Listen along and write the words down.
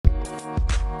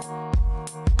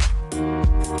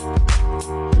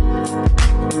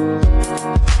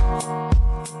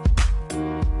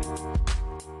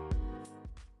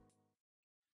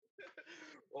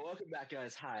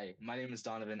guys, hi. My name is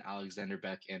Donovan Alexander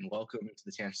Beck, and welcome to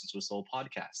the Tangents with Soul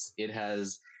podcast. It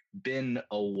has been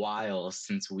a while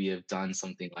since we have done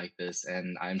something like this,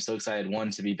 and I'm so excited, one,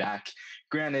 to be back.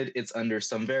 Granted, it's under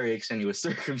some very extenuous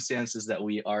circumstances that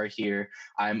we are here.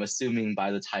 I'm assuming by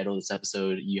the title of this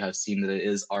episode, you have seen that it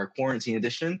is our quarantine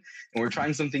edition, and we're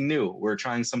trying something new. We're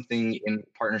trying something in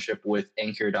partnership with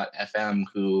Anchor.fm,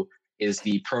 who is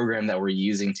the program that we're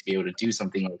using to be able to do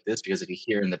something like this, because if you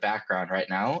hear in the background right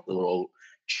now, the little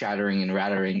chattering and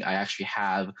rattering, I actually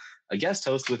have a guest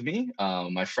host with me,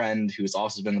 my friend who's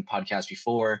also been on the podcast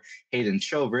before, Hayden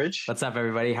Showbridge. What's up,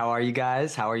 everybody? How are you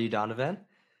guys? How are you, Donovan?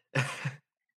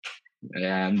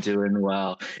 Yeah, I'm doing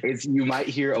well. You might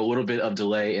hear a little bit of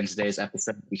delay in today's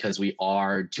episode because we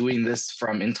are doing this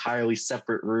from entirely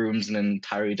separate rooms and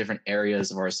entirely different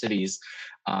areas of our cities.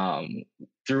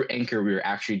 Through Anchor, we were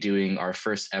actually doing our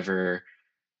first ever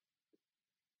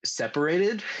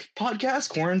separated podcast,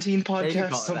 quarantine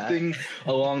podcast, something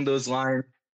along those lines.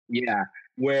 Yeah,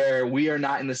 where we are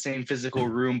not in the same physical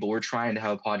room, but we're trying to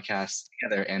have a podcast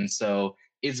together. And so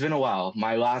it's been a while.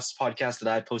 My last podcast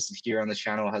that I posted here on the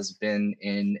channel has been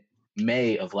in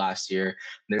May of last year.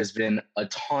 There's been a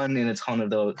ton of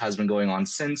those has been going on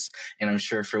since, and I'm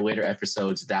sure for later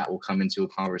episodes that will come into a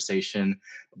conversation.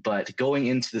 But going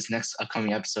into this next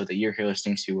upcoming episode that you're here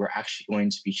listening to, we're actually going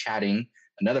to be chatting.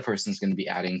 Another person's going to be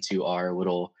adding to our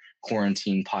little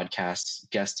quarantine podcast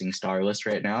guesting star list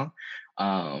right now.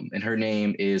 And her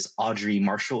name is Audrey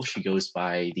Marshall. She goes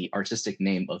by the artistic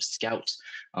name of Scout.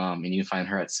 And you can find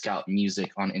her at Scout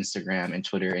Music on Instagram and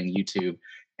Twitter and YouTube.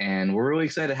 And we're really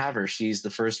excited to have her. She's the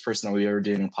first person that we ever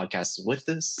doing a podcast with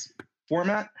this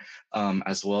format,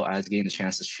 as well as getting the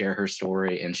chance to share her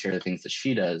story and share the things that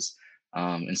she does.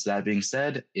 And so that being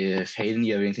said, if Hayden,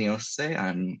 you have anything else to say,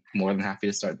 I'm more than happy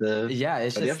to start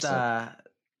the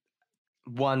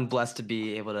one, blessed to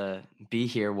be able to be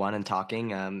here, and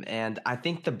talking. And I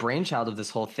think the brainchild of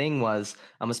this whole thing was,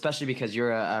 especially because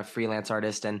you're a freelance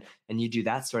artist and you do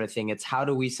that sort of thing. It's how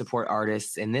do we support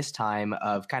artists in this time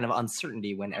of kind of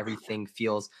uncertainty when everything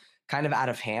feels kind of out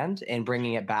of hand, and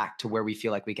bringing it back to where we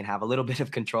feel like we can have a little bit of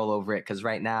control over it. Because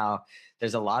right now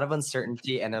there's a lot of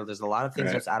uncertainty and there's a lot of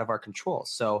things that's out of our control.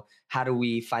 So how do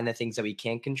we find the things that we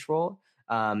can control?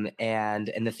 And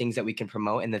the things that we can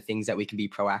promote and the things that we can be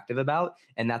proactive about.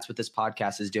 And that's what this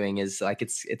podcast is doing, is like,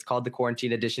 it's called the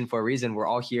quarantine edition for a reason. We're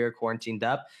all here quarantined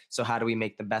up. So how do we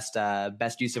make the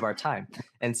best use of our time?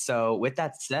 And so with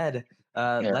that said,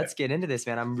 let's get into this,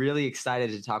 man. I'm really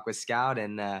excited to talk with Scout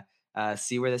and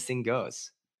see where this thing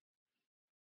goes.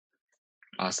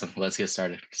 Awesome. Let's get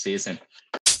started. See you soon.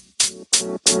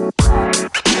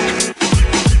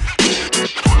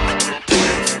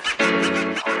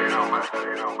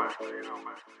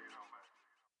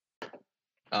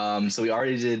 So we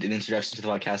already did an introduction to the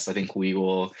podcast. I think we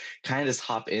will kind of just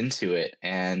hop into it.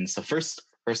 And so first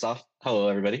off, hello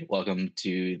everybody. Welcome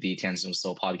to the Tangents with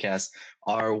Soul podcast,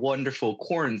 our wonderful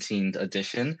quarantined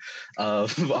edition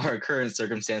of our current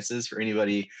circumstances for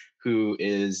anybody who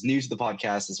is new to the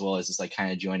podcast, as well as just like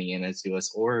kind of joining in as to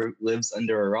us or lives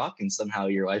under a rock and somehow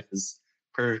your life is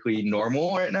perfectly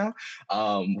normal right now.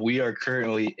 We are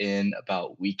currently in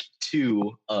about week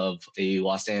 2 of a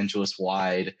Los Angeles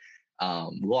wide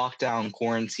lockdown,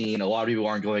 quarantine. A lot of people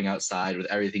aren't going outside with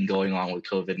everything going on with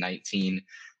COVID-19.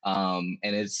 And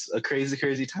it's a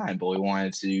crazy time, but we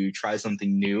wanted to try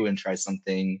something new and try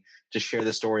something to share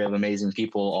the story of amazing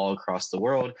people all across the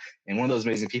world. And one of those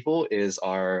amazing people is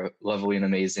our lovely and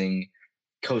amazing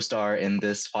co-star in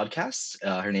this podcast.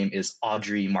 Her name is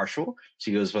Audrey Marshall.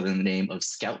 She goes by the name of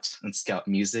Scout and Scout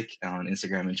Music on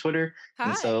Instagram and Twitter. Hi.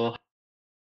 And so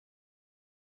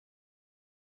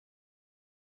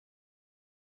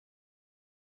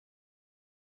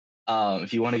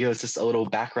if you want to give us just a little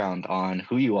background on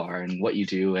who you are and what you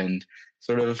do and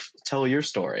sort of tell your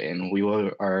story, and we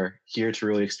are here to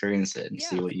really experience it and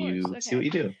see what you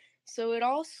do. So it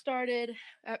all started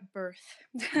at birth.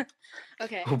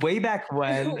 Okay. Way back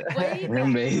when.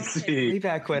 Amazing. Way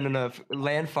back when in a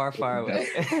land far away.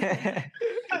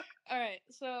 All right.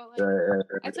 So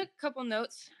I took a couple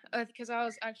notes because I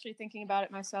was actually thinking about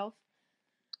it myself.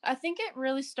 I think it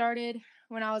really started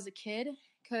when I was a kid,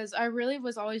 because I really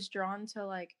was always drawn to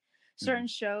like certain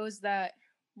shows that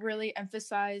really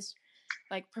emphasized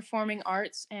like performing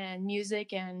arts and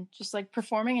music and just like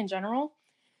performing in general.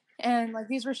 And like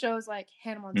these were shows like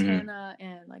Hannah Montana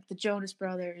and like the Jonas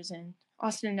Brothers and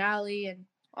Austin and Ally and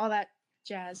all that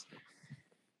jazz.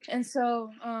 And so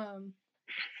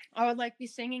I would like be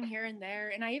singing here and there,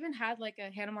 and I even had like a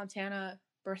Hannah Montana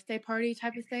birthday party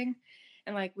type of thing.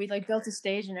 And we built a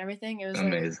stage and everything. It was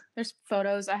amazing. There's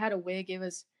photos. I had a wig. It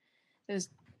was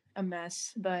a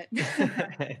mess, but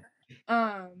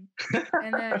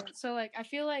and then so like I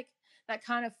feel like that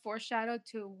kind of foreshadowed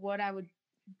to what I would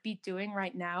be doing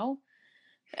right now.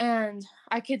 And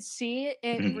I could see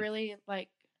it really like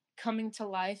coming to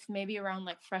life maybe around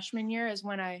like freshman year is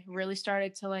when I really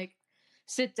started to like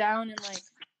sit down and like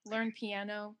learn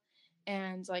piano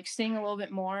and like sing a little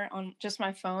bit more on just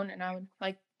my phone. And I would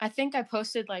like, I think I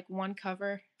posted like one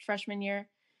cover freshman year,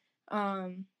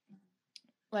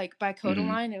 like by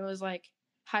Codaline. It was like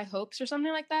High Hopes or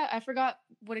something like that. I forgot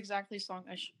what exactly song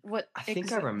I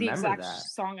think I remember the exact that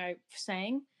song I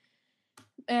sang.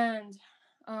 And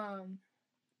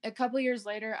a couple years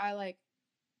later, I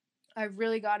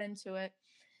really got into it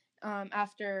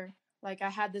after like I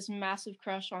had this massive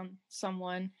crush on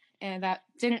someone, and that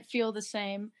didn't feel the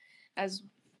same as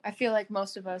I feel like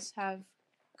most of us have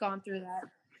gone through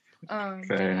that.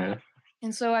 Fair enough.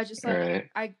 And so I just like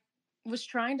I was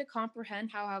trying to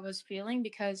comprehend how I was feeling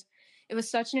because it was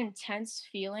such an intense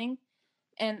feeling,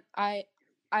 and I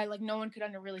like no one could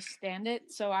really stand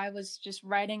it. So I was just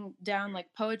writing down like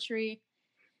poetry,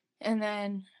 and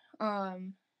then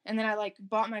I like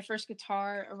bought my first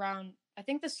guitar around I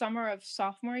think the summer of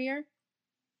sophomore year,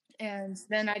 and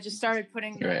then I just started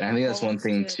putting the I think that's one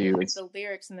thing too. The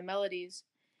lyrics and the melodies,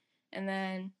 and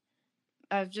then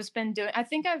I've just been doing. I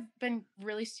think I've been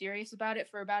really serious about it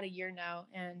for about a year now,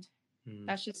 and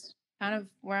that's just kind of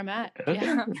where I'm at. Okay,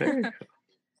 yeah. Very cool.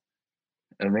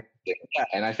 Amazing. Yeah,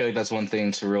 and I feel like that's one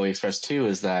thing to really express too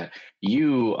is that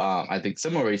you, I think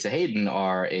similarly to Hayden,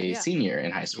 are a senior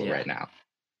in high school right now.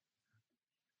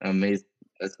 Amazing.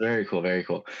 That's very cool. Very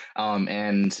cool.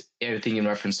 And everything in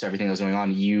reference to everything that's going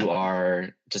on, you are,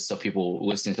 just so people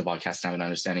listening to the podcast have an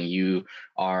understanding, you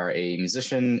are a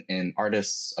musician, an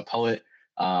artist, a poet.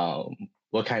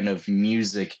 What kind of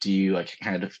music do you like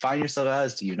kind of define yourself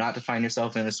as? Do you not define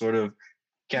yourself in a sort of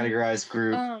categorized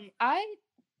group? I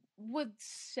would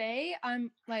say I'm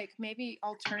like maybe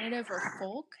alternative or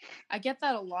folk. I get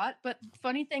that a lot, but the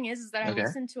funny thing is that I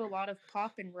listen to a lot of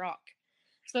pop and rock.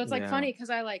 So it's like funny because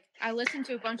I listen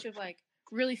to a bunch of like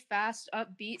really fast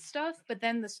upbeat stuff, but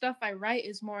then the stuff I write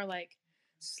is more like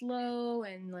slow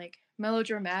and like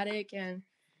melodramatic, and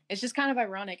it's just kind of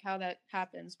ironic how that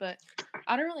happens, but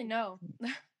I don't really know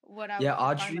what I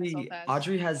would define myself as.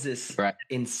 Audrey has this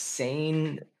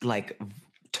insane like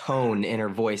tone in her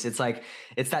voice. It's like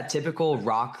it's that typical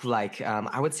rock, like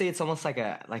I would say it's almost like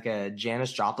a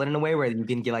Janis Joplin in a way, where you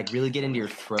can get like really get into your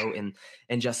throat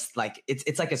and just like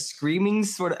it's like a screaming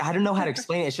sort of, I don't know how to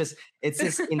explain it. It's just it's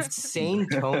this insane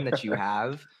tone that you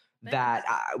have that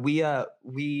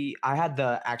I had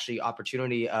the actually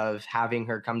opportunity of having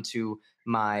her come to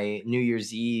my New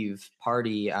Year's Eve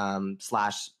party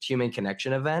 / Human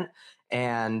Connection event.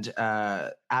 And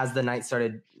as the night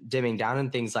started dimming down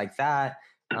and things like that,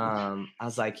 I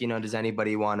was like, does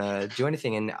anybody want to do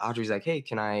anything? And Audrey's like, hey,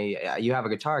 you have a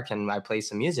guitar, can I play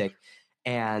some music?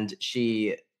 And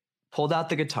she pulled out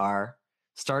the guitar,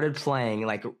 started playing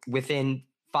like within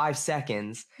 5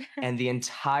 seconds, and the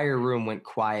entire room went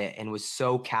quiet and was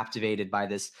so captivated by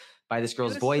this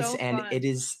girl's voice. And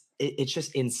it's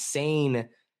just insane,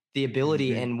 the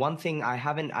ability. And one thing I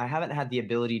haven't had the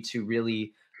ability to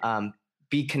really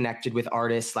be connected with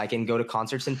artists, like, and go to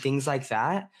concerts and things like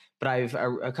that. But I've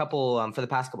a couple for the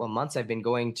past couple of months, I've been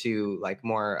going to like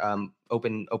more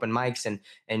open mics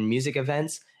and music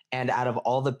events. And out of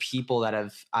all the people that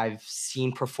I've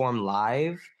seen perform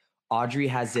live, Audrey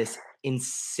has this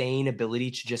insane ability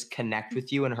to just connect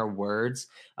with you in her words,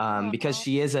 because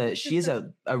she's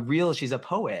a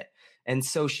poet. And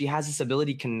so she has this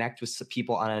ability to connect with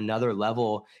people on another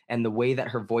level. And the way that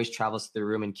her voice travels through the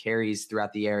room and carries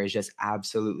throughout the air is just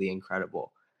absolutely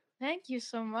incredible. Thank you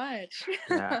so much.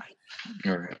 Yeah.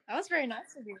 That was very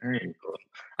nice of you. Very cool.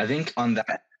 I think on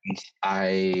that,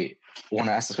 I want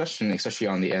to ask this question, especially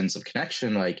on the ends of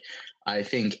connection. Like, I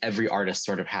think every artist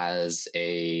sort of has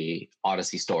a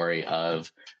Odyssey story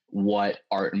of what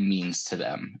art means to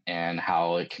them and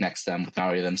how it connects them with not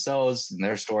only themselves and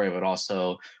their story, but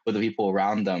also with the people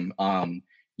around them.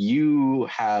 You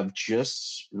have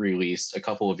just released a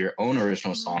couple of your own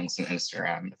original songs on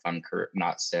Instagram, if I'm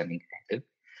not standing corrected.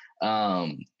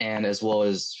 And as well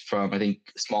as from, I think,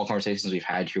 small conversations we've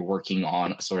had, you're working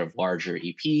on a sort of larger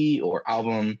EP or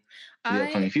album in the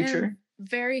upcoming future.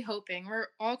 Very hoping. We're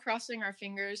all crossing our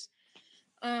fingers.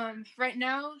 Right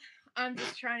now, I'm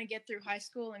just trying to get through high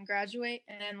school and graduate,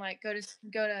 and then like go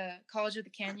to College of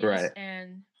the Canyons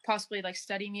and possibly like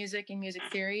study music and music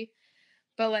theory.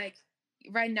 But like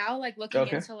right now, like looking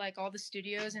into like all the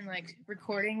studios and like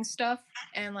recording stuff,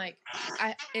 and like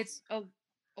it's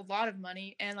a lot of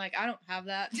money, and like I don't have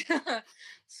that.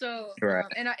 So Right.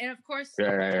 and of course Right,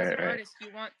 as an right. artist you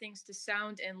want things to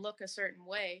sound and look a certain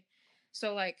way.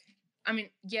 So like I mean,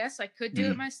 yes, I could do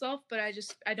it myself, but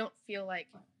I don't feel like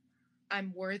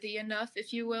I'm worthy enough,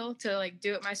 if you will, to like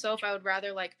do it myself. I would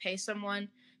rather like pay someone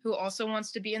who also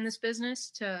wants to be in this business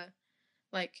to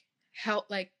like help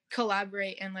like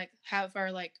collaborate and like have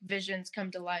our like visions come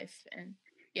to life. And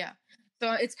yeah,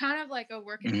 so it's kind of like a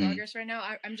work in progress right now.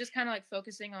 I'm just kind of like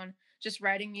focusing on just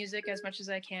writing music as much as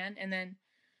I can, and then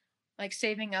like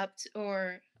saving up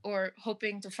or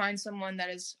hoping to find someone that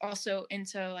is also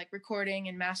into like recording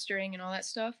and mastering and all that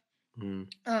stuff,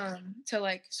 to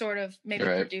like sort of maybe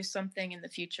produce something in the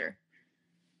future.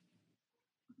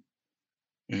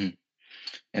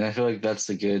 And I feel like that's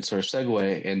a good sort of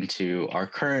segue into our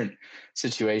current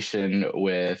situation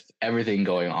with everything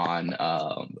going on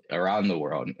around the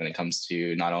world when it comes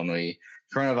to not only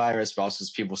coronavirus, but also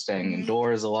people staying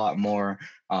indoors a lot more.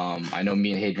 I know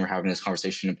me and Hayden were having this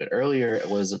conversation a bit earlier. It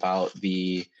was about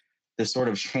the sort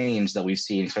of change that we've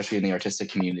seen, especially in the artistic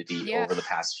community over the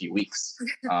past few weeks.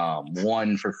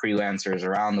 One for freelancers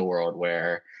around the world,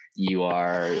 where you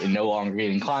are no longer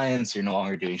getting clients, you're no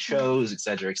longer doing shows, et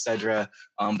cetera,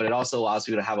 but it also allows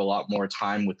you to have a lot more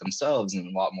time with themselves and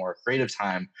a lot more creative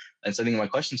time. And so I think my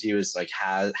question to you is like,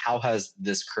 how has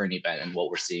this current event and what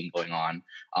we're seeing going on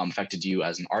affected you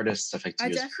as an artist, affected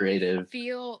you as a creative? I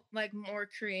feel like more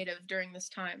creative during this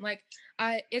time. Like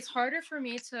it's harder for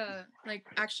me to like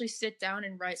actually sit down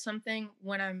and write something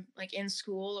when I'm like in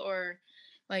school or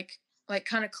like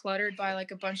kind of cluttered by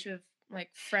like a bunch of like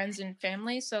friends and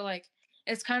family. So like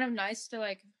it's kind of nice to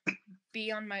like be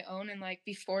on my own and like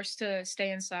be forced to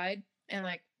stay inside and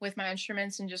like with my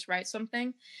instruments and just write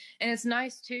something. And it's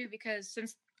nice too because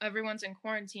since everyone's in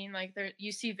quarantine, like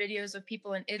you see videos of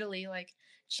people in Italy like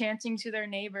chanting to their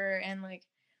neighbor, and like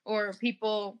or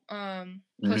people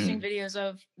posting videos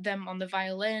of them on the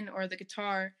violin or the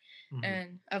guitar,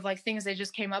 and of like things they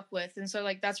just came up with. And so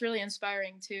like that's really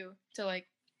inspiring too, to like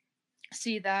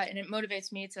see that, and it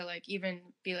motivates me to like even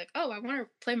be like, oh, I want to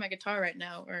play my guitar right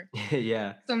now, or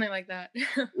something like that.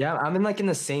 Yeah, I'm in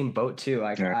the same boat too.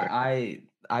 Like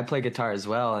I play guitar as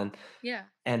well,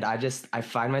 and I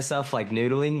find myself like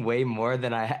noodling way more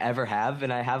than I ever have,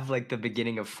 and I have like the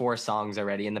beginning of 4 songs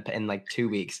already in like 2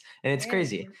 weeks, and it's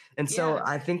crazy. And so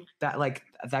I think that like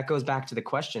that goes back to the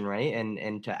question, right?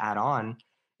 And to add on,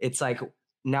 it's like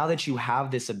now that you have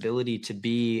this ability to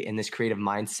be in this creative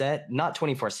mindset, not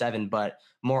 24/7, but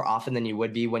more often than you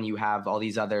would be when you have all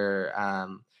these other,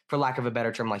 for lack of a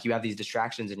better term, like you have these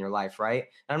distractions in your life, right?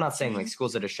 And I'm not saying like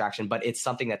school's a distraction, but it's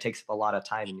something that takes up a lot of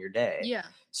time in your day. Yeah.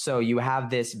 So you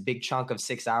have this big chunk of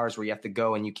 6 hours where you have to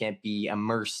go and you can't be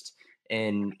immersed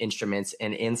in instruments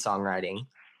and in songwriting.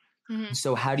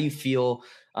 So how do you feel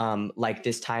like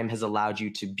this time has allowed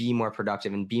you to be more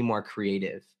productive and be more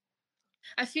creative?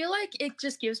 I feel like it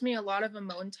just gives me a lot of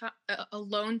alone time,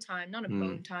 not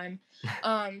alone time,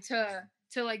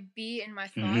 to like be in my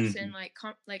thoughts and like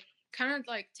kind of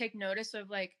like take notice of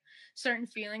like certain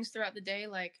feelings throughout the day,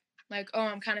 like oh,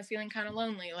 I'm kind of feeling kind of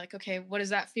lonely. Like, okay, what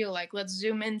does that feel like? Let's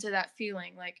zoom into that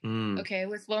feeling. Like, okay,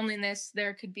 with loneliness,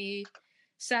 there could be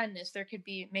sadness, there could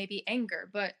be maybe anger,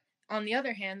 but on the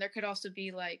other hand, there could also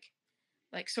be like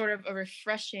sort of a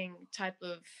refreshing type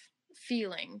of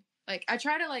feeling. Like I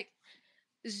try to like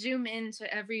zoom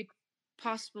into every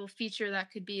possible feature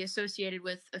that could be associated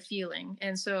with a feeling.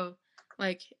 And so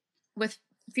like with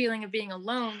feeling of being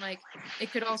alone, like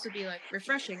it could also be like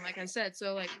refreshing, like I said.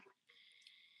 So like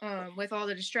with all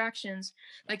the distractions,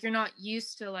 like you're not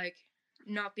used to like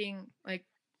not being like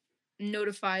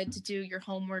notified to do your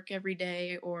homework every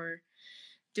day or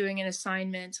doing an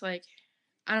assignment. Like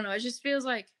I don't know, it just feels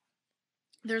like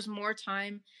there's more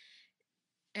time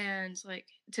and like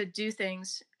to do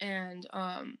things, and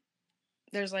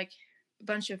there's like a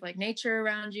bunch of like nature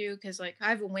around you, because like I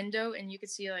have a window and you could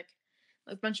see like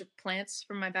a bunch of plants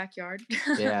from my backyard.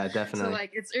 Yeah, definitely. So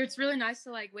like it's really nice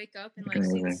to like wake up and like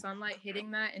see the sunlight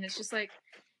hitting that, and it's just like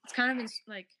it's kind of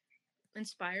like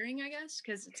inspiring, I guess,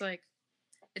 because it's like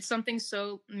it's something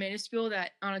so minuscule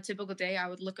that on a typical day I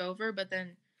would look over, but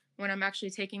then when I'm actually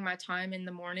taking my time in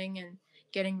the morning and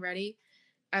getting ready,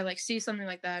 I like see something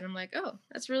like that and I'm like, oh,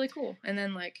 that's really cool. And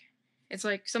then like it's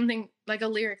like something like a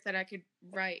lyric that I could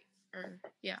write, or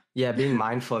being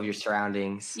mindful of your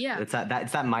surroundings. Yeah, it's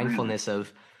that mindfulness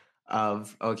of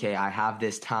okay, I have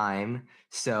this time,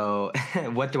 so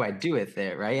what do I do with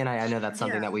it, right? And I know that's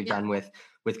something that we've done with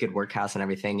Good Workhouse and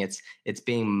everything. It's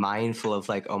being mindful of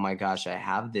like, oh my gosh, I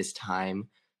have this time,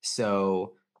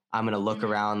 so I'm going to look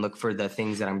around, look for the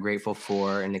things that I'm grateful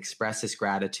for and express this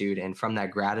gratitude. And from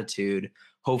that gratitude,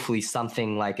 hopefully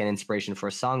something like an inspiration for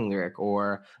a song lyric,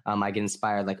 or I get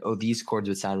inspired like, oh, these chords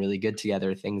would sound really good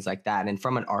together, things like that. And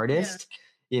from an artist,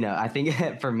 I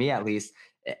think for me at least,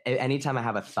 anytime I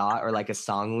have a thought or like a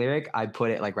song lyric, I put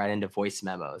it like right into voice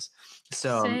memos.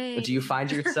 So do you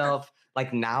find yourself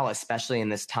like now, especially in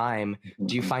this time,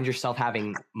 do you find yourself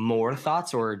having more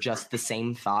thoughts or just the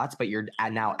same thoughts, but you're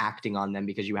now acting on them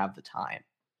because you have the time?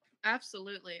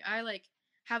 Absolutely. I like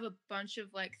have a bunch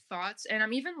of like thoughts, and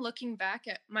I'm even looking back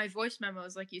at my voice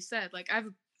memos, like you said. Like I have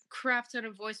a crap ton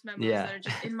of voice memos that are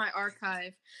just in my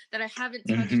archive that I haven't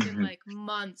touched in like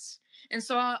months. And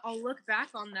so I'll look back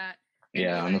on that.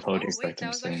 Yeah, on the poetry wait, that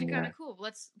was actually kind of cool.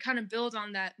 Let's kind of build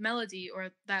on that melody or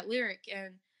that lyric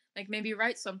and like maybe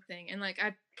write something. And like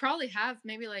I probably have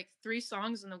maybe like 3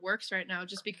 songs in the works right now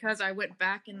just because I went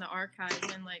back in the archive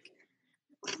and like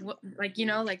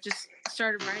just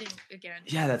started writing again.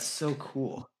 Yeah, that's so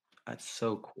cool. That's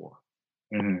so cool.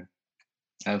 Mm-hmm.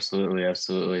 Absolutely.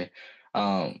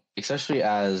 Especially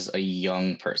as a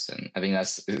young person, I think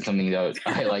that's something that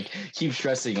I like keep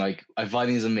stressing. Like I find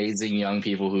these amazing young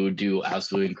people who do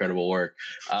absolutely incredible work.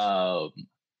 I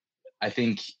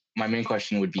think my main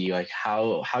question would be like,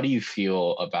 how do you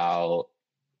feel about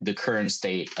the current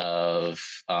state of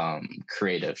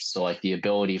creative? So like the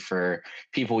ability for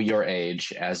people your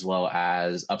age, as well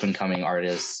as up and coming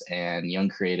artists and young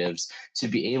creatives, to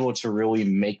be able to really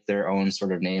make their own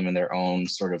sort of name and their own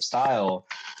sort of style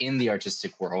in the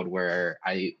artistic world, where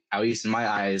at least in my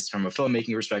eyes, from a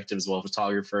filmmaking perspective as well as a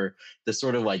photographer, the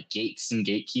sort of like gates and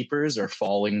gatekeepers are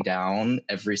falling down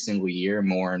every single year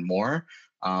more and more.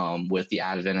 With the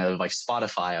advent of like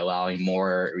Spotify allowing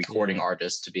more recording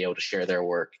artists to be able to share their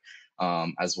work,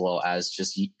 as well as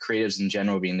just creatives in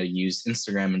general being able to use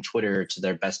Instagram and Twitter to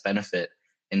their best benefit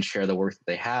and share the work that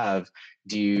they have.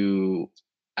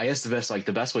 I guess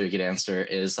the best way you could answer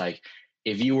is like,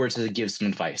 if you were to give some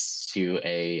advice to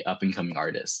a up and coming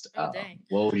artist,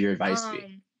 what would your advice be?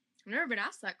 I've never been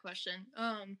asked that question.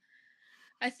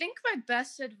 I think my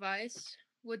best advice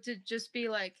would to just be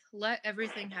like, let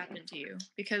everything happen to you,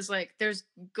 because like there's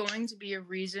going to be a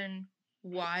reason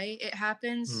why it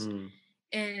happens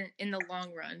in the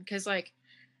long run. Because like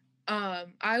I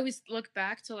always look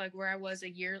back to like where I was a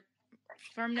year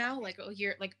from now, like a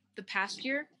year, like the past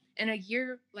year, and a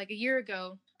year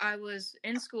ago I was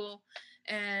in school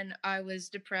and I was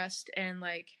depressed and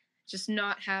like just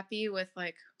not happy with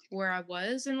like where I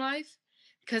was in life,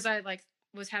 because I like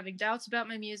was having doubts about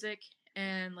my music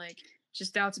and like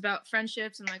just doubts about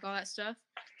friendships and like all that stuff.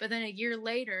 But then a year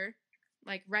later,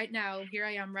 like right now, here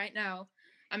I am right now,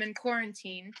 I'm in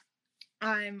quarantine.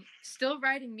 I'm still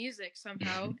writing music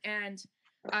somehow, and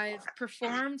I've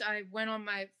performed. I went on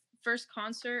my first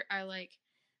concert. I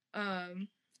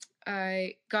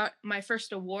got my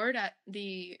first award at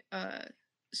the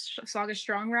Saga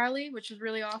Strong rally, which was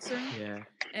really awesome. Yeah.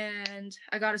 And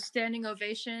I got a standing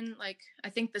ovation, like I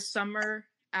think the summer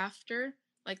after,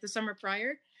 like the summer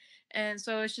prior. And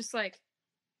so it's just like,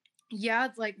 yeah,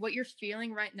 like what you're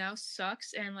feeling right now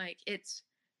sucks, and like it's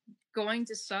going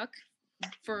to suck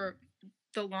for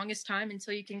the longest time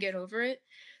until you can get over it.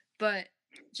 But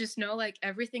just know like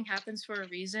everything happens for a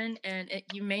reason, and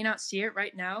you may not see it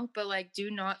right now, but like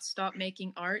do not stop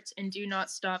making art and do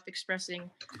not stop expressing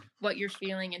what you're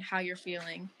feeling and how you're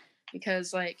feeling,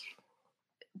 because like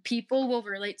people will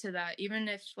relate to that, even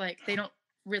if like they don't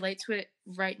relate to it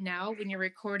right now when you're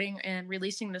recording and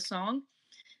releasing the song.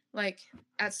 Like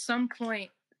at some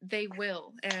point they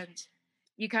will, and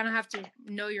you kind of have to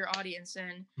know your audience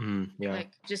and like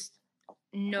just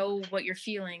know what you're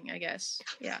feeling, I guess.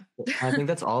 Yeah. I think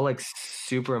that's all like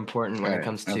super important when it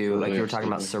comes to like you were talking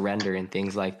about surrender and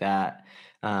things like that.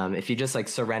 If you just like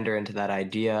surrender into that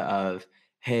idea of,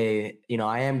 hey,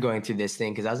 I am going through this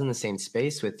thing, because I was in the same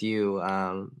space with you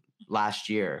last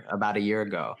year, about a year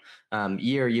ago,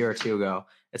 year or two ago.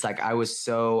 It's like I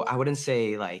wouldn't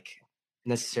say like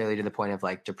necessarily to the point of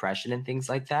like depression and things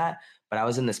like that, but I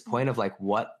was in this point of like,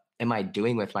 what am I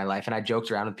doing with my life? And I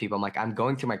joked around with people. I'm like, I'm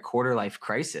going through my quarter life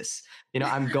crisis.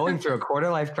 I'm going through a quarter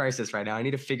life crisis right now. I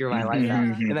need to figure my life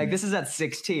out. And like, this is at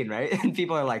 16, right? And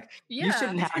people are like, you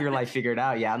shouldn't have your life figured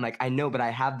out. Yeah. I'm like, I know, but I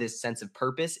have this sense of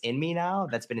purpose in me now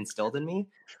that's been instilled in me.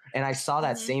 And I saw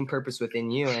that same purpose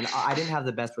within you. And I didn't have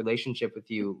the best relationship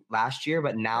with you last year,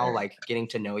 but now like getting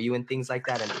to know you and things like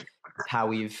that, and how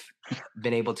we've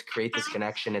been able to create this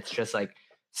connection, it's just like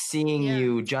seeing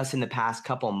you just in the past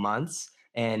couple months.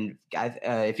 And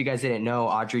if you guys didn't know,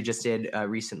 Audrey just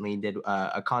recently did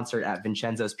a concert at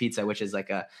Vincenzo's Pizza, which is like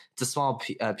it's a small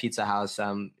pizza house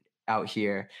out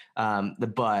here.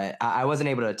 But I wasn't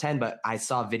able to attend, but I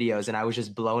saw videos and I was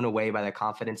just blown away by the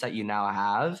confidence that you now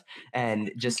have,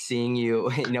 and just seeing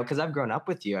you, you know, because I've grown up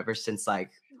with you ever since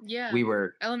like we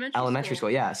were elementary school.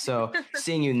 Yeah. So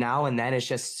seeing you now and then, it's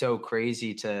just so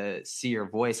crazy to see your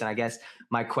voice. And I guess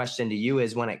my question to you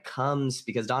is, when it comes,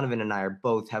 because Donovan and I are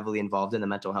both heavily involved in the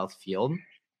mental health field,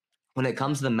 when it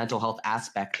comes to the mental health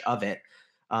aspect of it,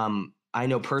 I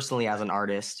know personally as an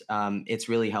artist, it's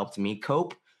really helped me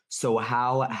cope. So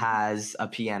how has a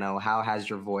piano, how has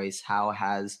your voice, how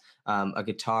has a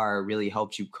guitar really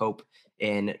helped you cope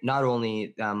in not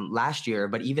only last year,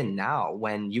 but even now,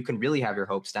 when you can really have your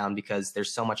hopes down because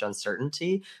there's so much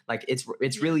uncertainty? Like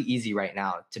it's really easy right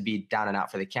now to be down and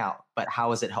out for the count, but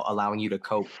how is it allowing you to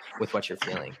cope with what you're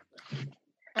feeling?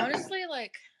 Honestly,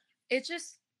 like it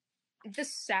just, the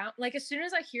sound, like as soon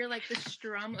as I hear like the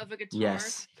strum of a guitar,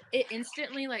 Yes. it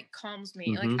instantly like calms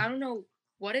me. Like I don't know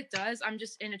what it does. I'm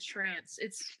just in a trance.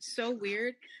 It's so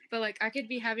weird, but like I could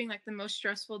be having like the most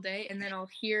stressful day, and then I'll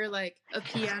hear like a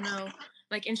piano,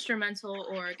 like instrumental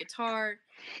or a guitar,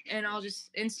 and I'll just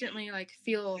instantly like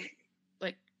feel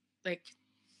like like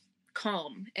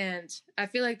calm. And I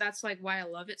feel like that's like why I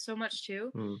love it so much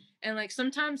too. And like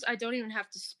sometimes I don't even have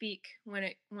to speak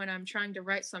when I'm trying to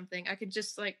write something. I could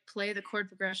just like play the chord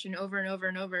progression over and over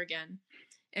and over again,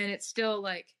 and it still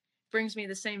like brings me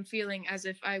the same feeling as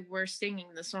if I were singing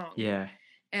the song. Yeah.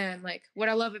 And like what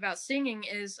I love about singing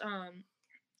is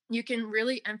you can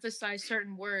really emphasize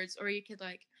certain words, or you could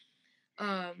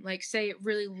like say it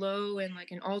really low and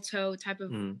like an alto type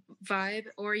of vibe,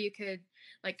 or you could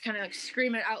like kind of like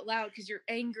scream it out loud because you're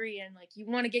angry and like you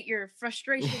want to get your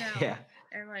frustration out. Yeah.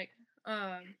 And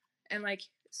like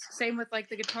same with like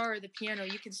the guitar or the piano,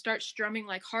 you can start strumming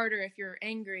like harder if you're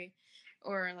angry,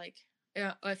 or like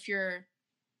if you're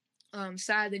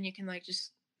sad, then you can like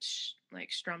just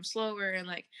like strum slower. And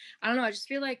like I don't know, I just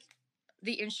feel like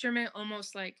the instrument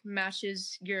almost like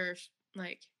matches your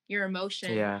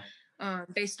emotion. Yeah.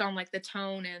 Based on like the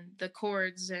tone and the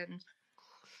chords.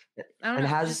 And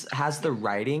has the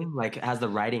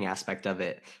writing aspect of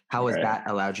it, how has that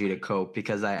allowed you to cope?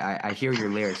 Because I hear your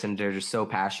lyrics and they're just so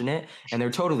passionate and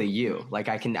they're totally you. Like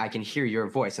I can hear your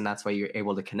voice, and that's why you're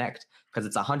able to connect, because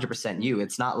it's 100% you.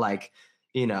 It's not like,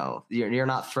 you know, you're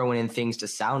not throwing in things to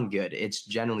sound good. It's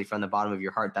generally from the bottom of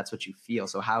your heart. That's what you feel.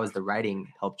 So how has the writing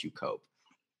helped you cope?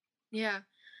 Yeah.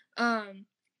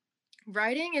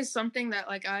 Writing is something that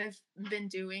like I've been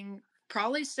doing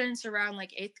probably since around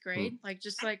like 8th grade. Like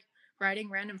just like writing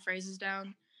random phrases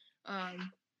down.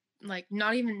 Like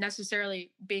not even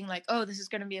necessarily being like, oh, this is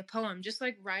going to be a poem, just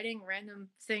like writing random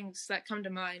things that come to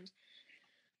mind.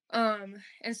 And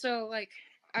so like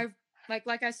I've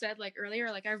like I said like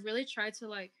earlier, like I've really tried to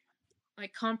like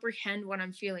comprehend what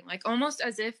I'm feeling, like almost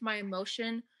as if my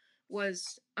emotion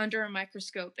was under a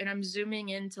microscope and I'm zooming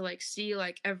in to like see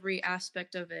like every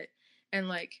aspect of it, and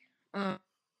like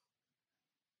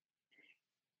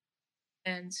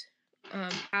and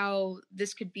how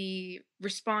this could be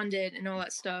responded and all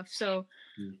that stuff. So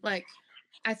like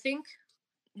I think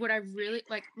what I really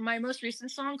like, my most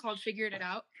recent song called figure it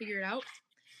out,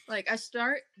 like I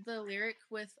start the lyric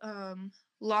with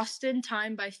lost in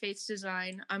time by fate's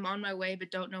design, I'm on my way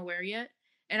but don't know where yet.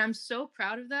 And I'm so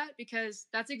proud of that, because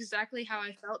that's exactly how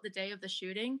I felt the day of the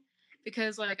shooting.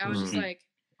 Because like I was just like,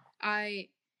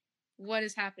 what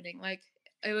is happening? Like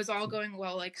it was all going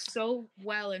well, like so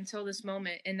well until this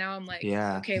moment, and now I'm like,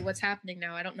 okay, what's happening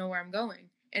now? I don't know where I'm going.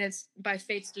 And it's by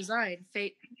fate's design.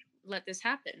 Fate let this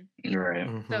happen. Right.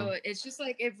 So it's just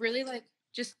like, it really like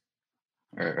just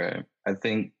right. I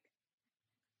think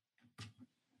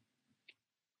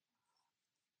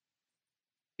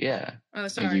Oh,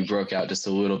 sorry. I think you broke out just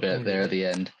a little bit there at the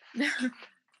end.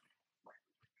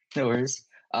 No worries.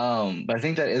 But I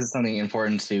think that is something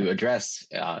important to address.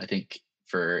 I think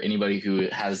for anybody who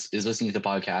is listening to the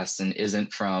podcast and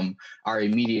isn't from our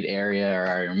immediate area or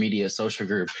our immediate social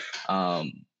group,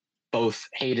 both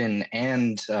Hayden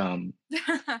and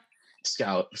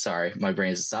Scout, sorry, my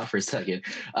brain just stopped for a second.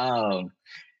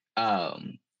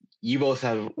 You both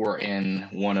were in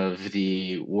one of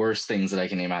the worst things that I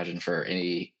can imagine for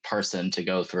any person to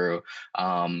go through.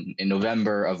 In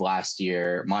November of last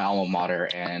year, my alma mater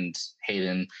and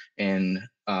Hayden in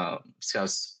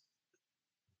Scout's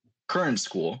current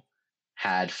school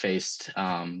had faced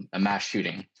a mass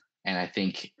shooting. And I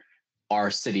think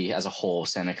our city as a whole,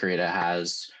 Santa Clarita,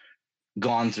 has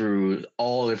gone through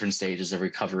all different stages of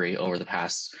recovery over the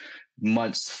past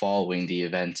months following the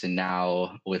event. And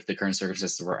now with the current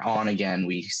circumstances we're on again,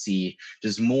 we see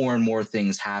just more and more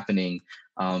things happening.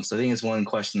 So I think it's one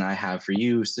question I have for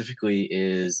you specifically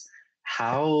is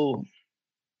how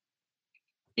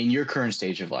in your current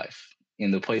stage of life,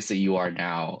 in the place that you are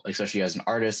now, especially as an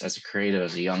artist, as a creative,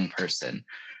 as a young person,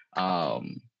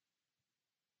 um,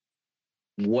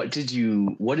 what did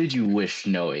you wish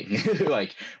knowing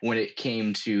like when it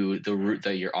came to the route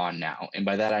that you're on now? And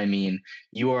by that I mean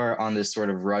you are on this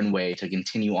sort of runway to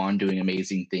continue on doing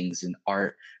amazing things in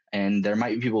art, and there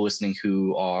might be people listening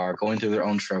who are going through their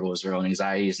own struggles, their own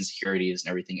anxieties, insecurities, and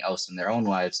everything else in their own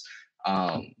lives,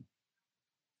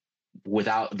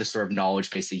 without the sort of knowledge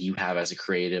base that you have as a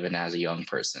creative and as a young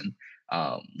person.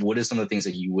 What are some of the things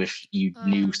that you wish you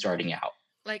knew starting out?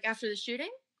 Like after the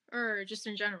shooting, or just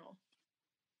in general?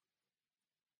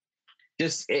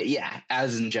 Just yeah,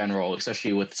 as in general,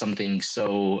 especially with something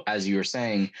so, as you were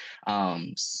saying,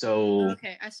 so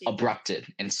okay, I see. abrupted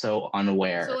and so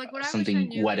unaware, so, like, what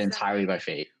something led entirely that, like, by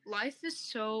fate. Life is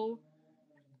so.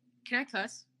 Can I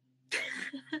cuss?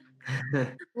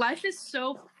 Life is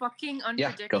so fucking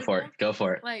unpredictable. Yeah, go for it. Go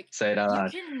for it. Like, say it out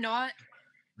loud.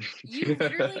 You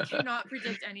literally cannot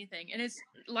predict anything, and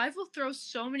life will throw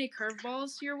so many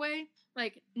curveballs your way.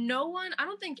 Like, I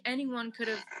don't think anyone could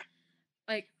have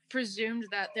like presumed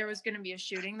that there was going to be a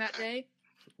shooting that day.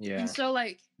 Yeah. And so,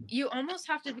 like, you almost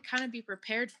have to kind of be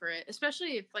prepared for it,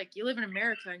 especially if, like, you live in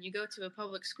America and you go to a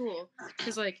public school,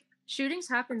 because, like, shootings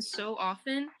happen so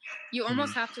often. You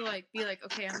almost have to, like, be like,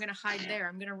 okay, I'm gonna hide there,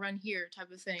 I'm gonna run here,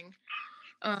 type of thing.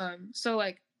 So,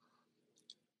 like,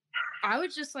 I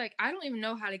would just, like, I don't even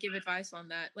know how to give advice on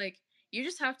that. Like, you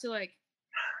just have to, like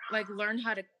learn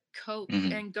how to cope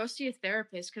and go see a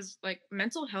therapist, because, like,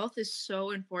 mental health is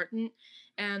so important.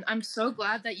 And I'm so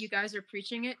glad that you guys are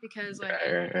preaching it, because, like,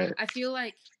 right. I feel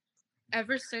like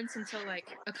ever since until, like,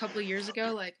 a couple of years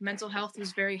ago, like, mental health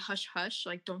was very hush hush,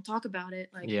 like, don't talk about it,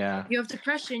 like, yeah, you have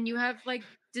depression, you have, like,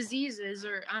 diseases,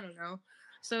 or I don't know.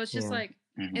 So it's just like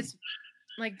it's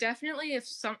like, definitely,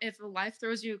 if life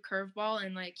throws you a curveball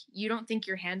and, like, you don't think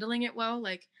you're handling it well,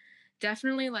 like,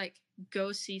 definitely, like,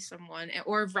 go see someone,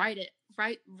 or write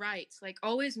like,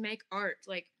 always make art,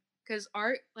 like, because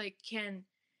art, like,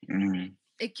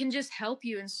 it can just help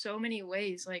you in so many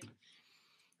ways, like,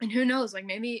 and who knows, like,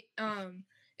 maybe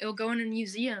it'll go in a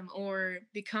museum or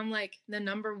become, like, the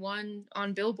 #1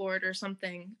 on Billboard or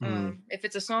something, if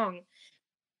it's a song.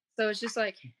 So it's just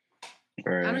like,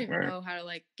 I don't even know how to,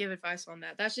 like, give advice on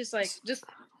that. That's just, like,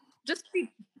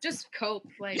 just cope,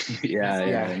 like,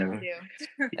 yeah, I know.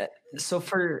 So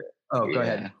go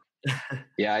ahead.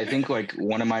 Yeah, I think, like,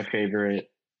 one of my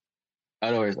favorite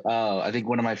I think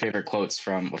one of my favorite quotes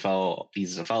from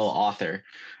he's a fellow author,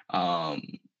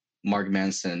 Mark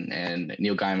Manson, and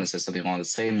Neil Gaiman says something along the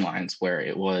same lines, where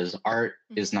it was, art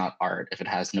is not art if it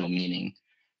has no meaning.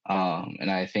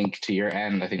 And I think, to your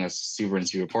end, I think that's super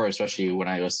important, especially when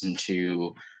I listen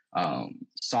to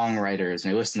songwriters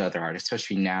and I listen to other artists,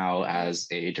 especially now as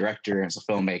a director, as a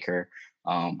filmmaker.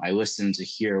 I listen to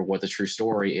hear what the true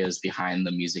story is behind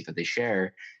the music that they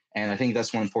share. And I think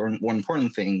that's one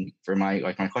important thing for my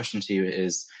question to you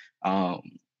is,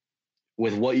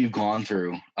 with what you've gone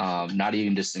through, not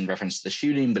even just in reference to the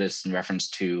shooting, but it's in reference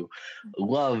to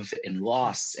love and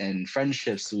loss and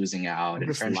friendships losing out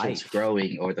and friendships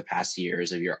growing over the past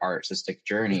years of your artistic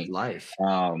journey. Life.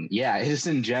 Yeah, it is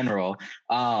in general.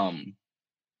 When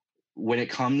it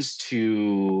comes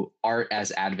to art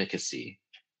as advocacy,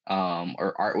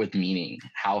 or art with meaning,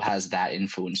 how has that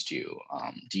influenced you?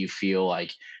 Do you feel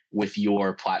like, with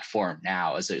your platform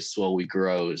now, as it slowly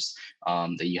grows,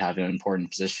 that you have an important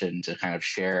position to kind of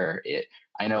share it?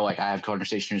 I know, like, I have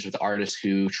conversations with artists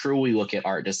who truly look at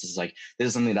art just as, like, this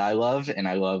is something that I love, and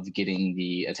I love getting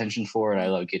the attention for it. I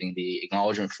love getting the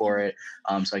acknowledgement for it.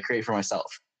 So I create for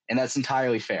myself. And that's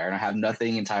entirely fair. And I have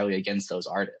nothing entirely against those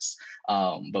artists.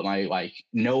 But my, like,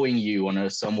 knowing you on a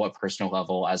somewhat personal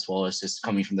level, as well as just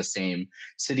coming from the same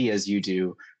city as you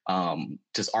do,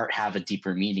 does art have a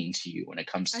deeper meaning to you when it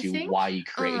comes to why you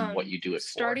create and what you do it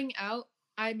starting out,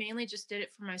 I mainly just did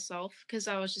it for myself, because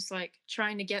I was just, like,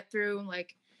 trying to get through,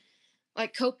 like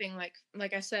coping,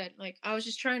 like I said, like, I was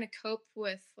just trying to cope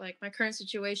with, like, my current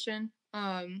situation,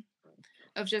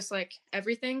 of just, like,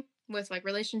 everything with, like,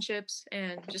 relationships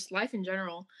and just life in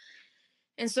general.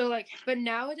 And so, like, but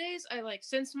nowadays,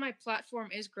 since my platform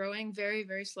is growing very,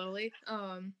 very slowly,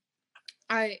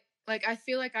 I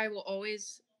feel like I will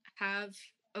always have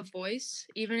a voice,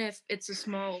 even if it's a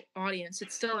small audience.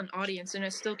 It's still an audience, and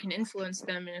it still can influence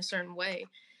them in a certain way.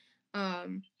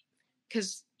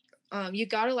 Because you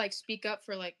gotta, like, speak up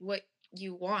for, like, what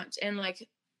you want. And, like,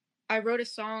 I wrote a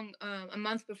song a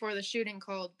month before the shooting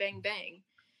called "Bang Bang."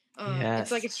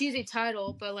 It's, like, a cheesy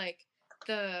title, but, like,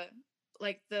 the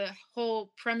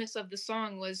whole premise of the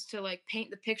song was to, like,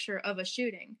 paint the picture of a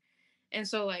shooting. And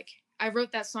so, like, I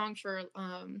wrote that song for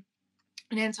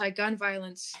an anti-gun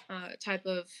violence type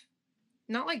of,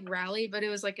 not like rally, but it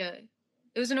was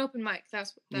an open mic.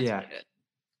 That's what it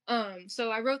is.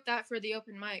 So I wrote that for the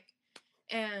open mic,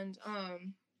 and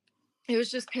it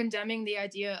was just condemning the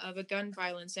idea of a gun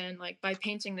violence, and like by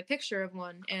painting the picture of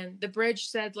one. And the bridge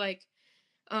said like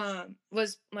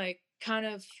was like kind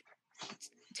of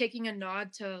taking a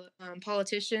nod to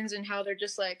politicians and how they're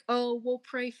just like, oh, we'll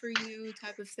pray for you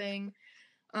type of thing,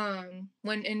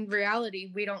 when in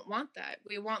reality we don't want that.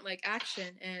 We want like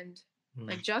action and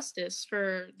like justice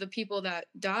for the people that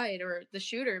died, or the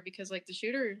shooter, because like the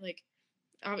shooter like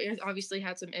obviously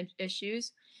had some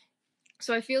issues.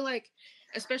 So I feel like,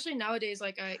 especially nowadays,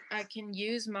 like I can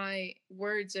use my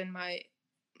words and my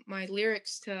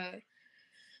lyrics to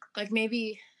like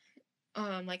maybe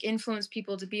like influence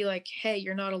people to be like, hey,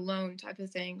 you're not alone type of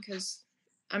thing. Because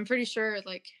I'm pretty sure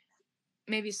like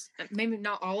maybe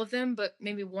not all of them, but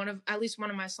maybe at least one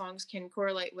of my songs can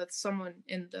correlate with someone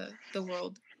in the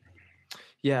world.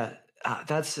 Yeah,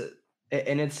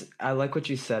 I like what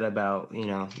you said about,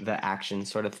 the action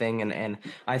sort of thing. And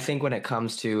I think when it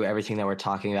comes to everything that we're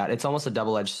talking about, it's almost a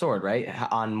double-edged sword, right?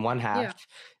 On one half,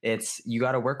 it's, you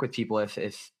got to work with people.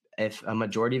 If a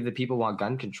majority of the people want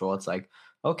gun control, it's like,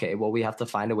 okay, well, we have to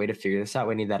find a way to figure this out.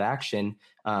 We need that action.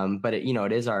 But it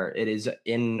is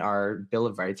in our Bill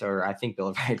of Rights, or I think Bill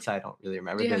of Rights, I don't really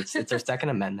remember, but it's our Second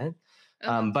Amendment.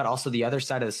 But also the other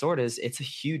side of the sword is it's a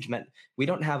huge we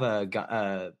don't have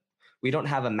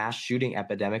a mass shooting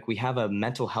epidemic. We have a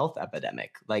mental health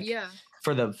epidemic. Like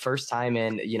for the first time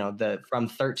in, from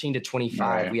 13 to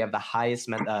 25, we have the highest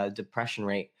depression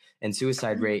rate and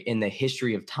suicide rate in the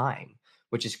history of time,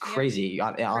 which is crazy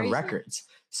on records.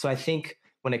 So I think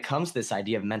when it comes to this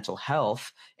idea of mental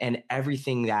health and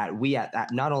everything that we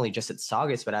not only just at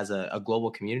Saugus, but as a global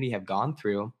community have gone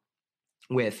through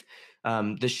with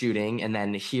the shooting, and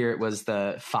then here it was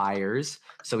the fires.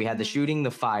 So we had the shooting,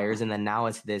 the fires, and then now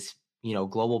it's this,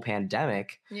 global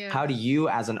pandemic. How do you,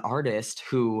 as an artist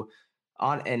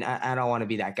and I don't want to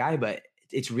be that guy, but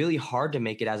it's really hard to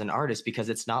make it as an artist because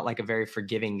it's not like a very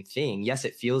forgiving thing. Yes,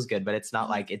 it feels good, but it's not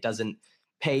like it doesn't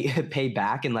pay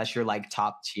back unless you're like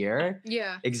top tier.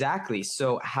 Yeah, exactly.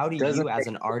 So how do you as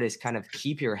an artist kind of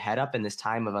keep your head up in this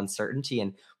time of uncertainty,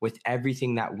 and with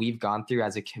everything that we've gone through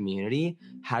as a community,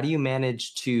 how do you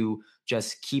manage to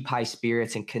just keep high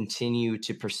spirits and continue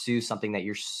to pursue something that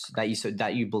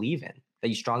you believe in, that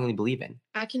you strongly believe in?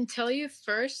 I can tell you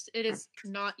first, it is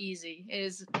not easy. It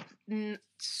is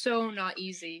so not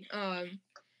easy.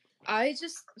 I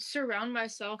just surround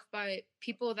myself by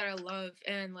people that I love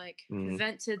and like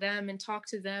vent to them and talk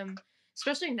to them,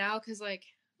 especially now because like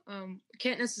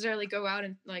can't necessarily go out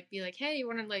and like be like, hey, you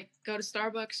want to like go to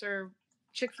Starbucks or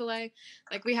Chick-fil-A?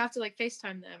 Like we have to like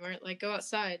FaceTime them or like go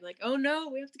outside. Like, oh no,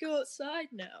 we have to go outside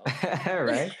now.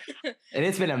 Right. And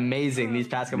it's been amazing these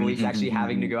past couple weeks actually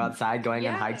having to go outside, going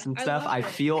on hikes and stuff. I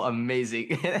feel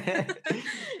amazing.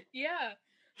 Yeah.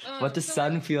 What does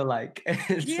sun feel like?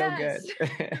 It's so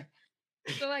good.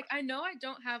 So like I know I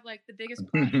don't have like the biggest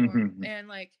platform and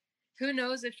like who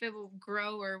knows if it will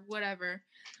grow or whatever.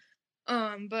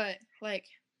 But like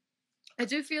I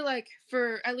do feel like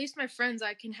for at least my friends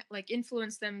I can like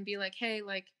influence them and be like, hey,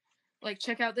 like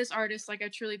check out this artist, like I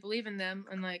truly believe in them,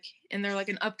 and they're like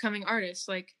an upcoming artist,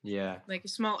 like a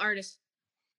small artist.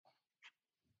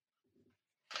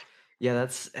 Yeah,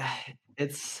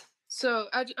 it's so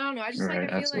I don't know, I just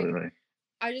like I feel like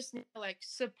I just need to like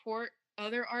support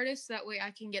other artists, that way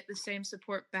I can get the same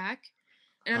support back.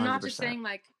 And I'm 100%. Not just saying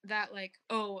like that, like,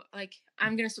 oh, like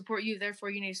I'm gonna support you,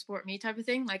 therefore you need to support me type of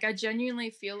thing. Like I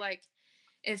genuinely feel like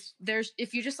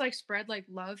if you just like spread like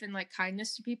love and like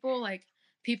kindness to people, like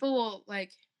people will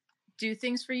like do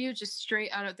things for you just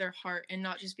straight out of their heart and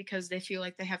not just because they feel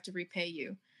like they have to repay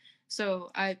you.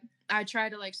 So I try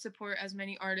to like support as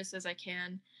many artists as I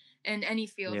can in any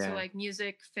field. So like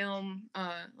music, film,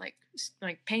 like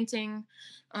painting,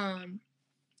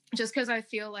 just because I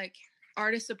feel like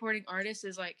artists supporting artists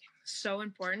is like so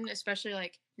important, especially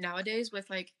like nowadays with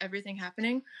like everything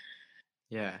happening.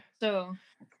 So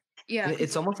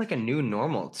it's almost like a new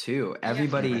normal too.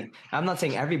 Everybody, I'm not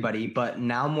saying everybody, but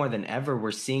now more than ever,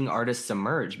 we're seeing artists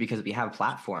emerge because we have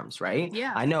platforms, right?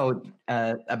 I know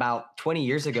about 20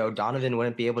 years ago, Donovan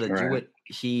wouldn't be able to do what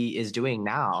he is doing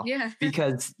now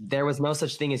because there was no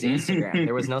such thing as Instagram.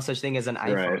 There was no such thing as an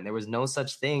iPhone. There was no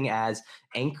such thing as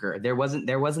Anchor. There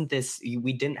wasn't this,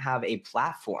 we didn't have a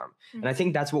platform. And I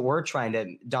think that's what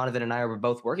Donovan and I were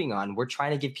both working on. We're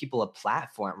trying to give people a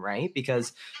platform, right?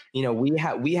 Because,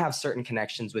 we have certain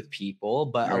connections with people,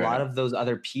 but a lot of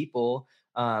other people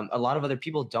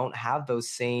don't have those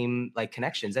same like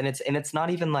connections. And it's not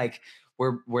even like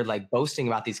we're like boasting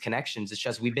about these connections. It's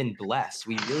just we've been blessed.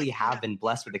 We really have been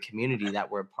blessed with the community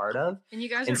that we're a part of. And you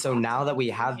guys and are so awesome. now that we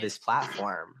have this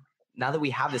platform,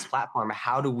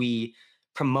 how do we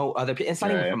promote other people? It's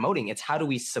not even promoting. It's how do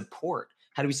we support?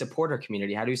 How do we support our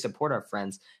community? How do we support our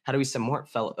friends? How do we support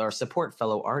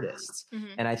fellow artists?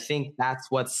 And I think that's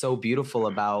what's so beautiful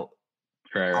about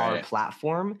our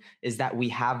platform, is that we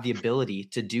have the ability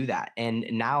to do that. And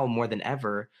now more than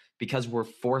ever, because we're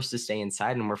forced to stay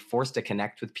inside and we're forced to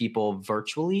connect with people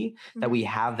virtually, that we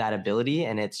have that ability.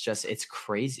 And it's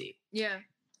crazy. Yeah.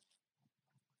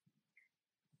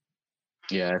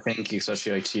 Yeah, I think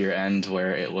especially like to your end,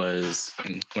 where it was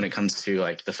when it comes to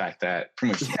like the fact that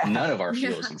pretty much none of our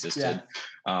fields existed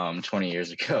 20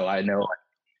 years ago. I know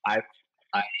I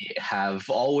have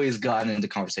always gotten into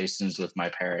conversations with my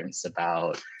parents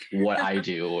about what I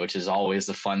do, which is always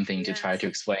a fun thing to try to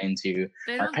explain to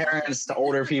my parents, to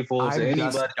older people, to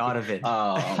anybody. Just thought of it.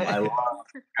 I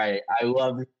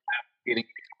love getting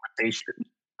conversation.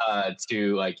 I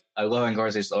love having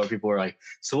conversations with other people who are like,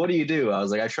 so what do you do? I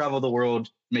was like, I travel the world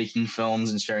making films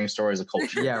and sharing stories of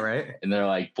culture. Yeah, right. And they're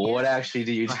like, but what actually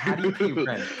do you do? How do you pay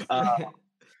rent?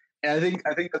 And I think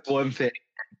that's one thing.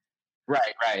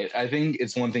 Right. I think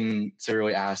it's one thing to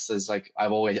really ask is like, I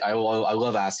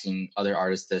love asking other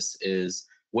artists this is,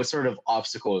 what sort of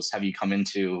obstacles have you come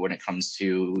into when it comes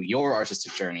to your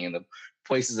artistic journey and the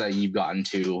places that you've gotten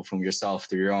to from yourself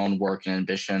through your own work and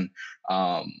ambition?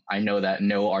 I know that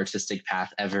no artistic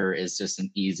path ever is just an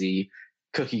easy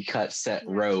cookie cut set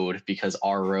road, because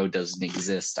our road doesn't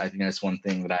exist. I think that's one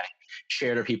thing that I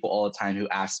share to people all the time who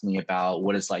ask me about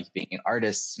what it's like being an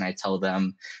artist. And I tell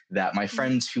them that my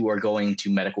friends who are going to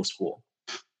medical school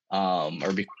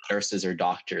or become nurses or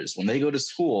doctors, when they go to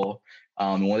school,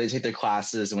 when they take their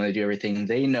classes and when they do everything,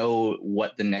 they know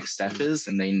what the next step is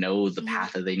and they know the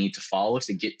path that they need to follow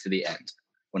to get to the end.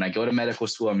 When I go to medical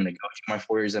school, I'm going to go through my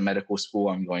 4 years of medical school.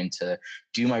 I'm going to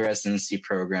do my residency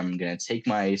program. I'm going to take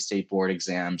my state board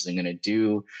exams. I'm going to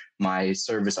do my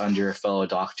service under a fellow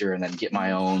doctor and then get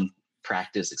my own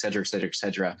practice, et cetera, et cetera, et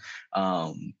cetera.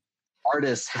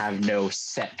 Artists have no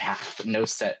set path, no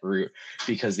set route,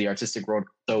 because the artistic world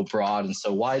is so broad and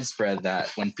so widespread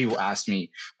that when people ask me,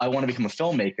 I want to become a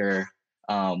filmmaker,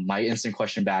 my instant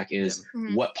question back is,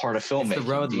 what part of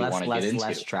filmmaking do you want to get into?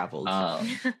 Less traveled.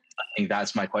 I think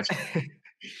that's my question.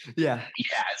 Yeah.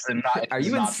 Are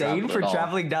you insane for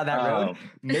traveling down that road?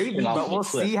 Maybe, but we'll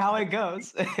see how it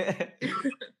goes.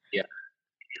 Yeah.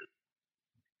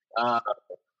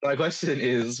 My question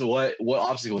is, what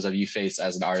obstacles have you faced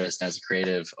as an artist and as a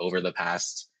creative over the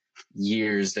past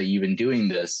years that you've been doing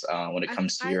this when it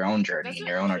comes to your own journey and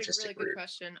your own artistic route?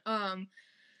 That's a really good question.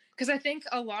 Because I think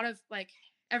a lot of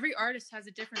every artist has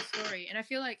a different story, and I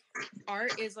feel like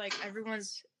art is like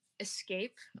everyone's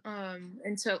escape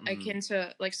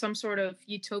into some sort of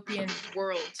utopian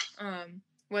world,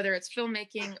 whether it's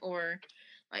filmmaking or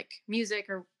like music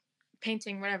or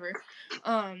painting, whatever.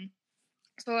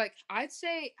 So I'd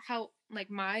say how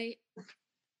my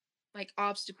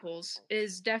obstacles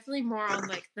is definitely more on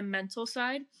the mental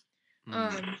side,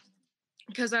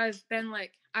 because I've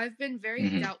been very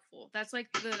doubtful. That's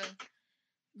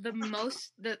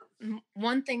the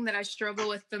one thing that I struggle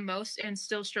with the most and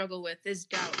still struggle with is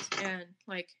doubt. And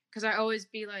because I'll always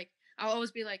be like,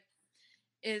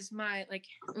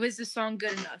 was this song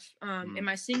good enough? Am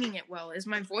I singing it well? Is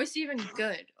my voice even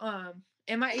good?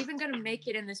 Am I even going to make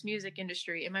it in this music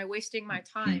industry? Am I wasting my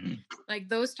time?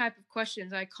 Those type of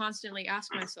questions I constantly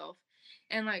ask myself.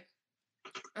 And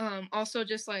also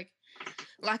just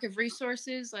lack of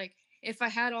resources. If I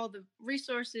had all the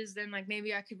resources, then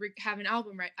maybe I could have an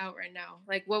album out right now.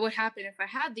 What would happen if I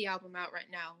had the album out right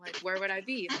now? Where would I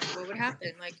be? What would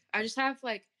happen? I just have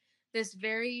this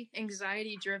very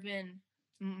anxiety driven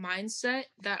mindset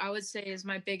that I would say is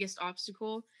my biggest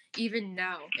obstacle even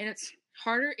now. And it's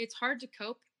hard to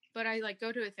cope, but I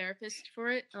go to a therapist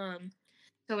for it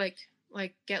to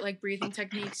get breathing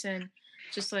techniques and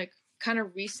just kind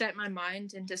of reset my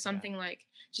mind into something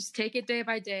just take it day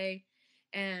by day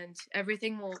and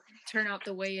everything will turn out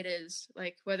the way it is,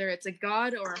 whether it's a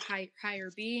god or a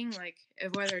higher being,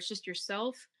 whether it's just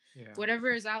yourself,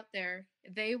 whatever is out there,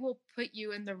 they will put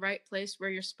you in the right place where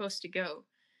you're supposed to go.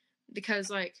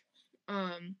 Because I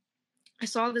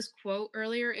saw this quote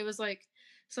earlier. It was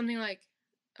something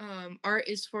art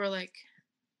is for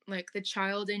the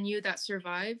child in you that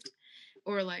survived,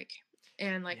 or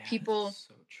people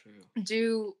so true.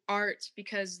 do art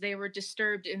because they were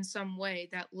disturbed in some way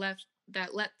that let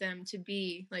them to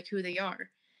be who they are.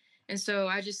 And so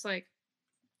I just I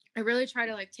really try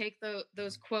to take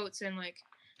those quotes and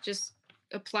just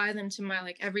apply them to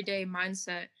my everyday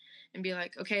mindset, and be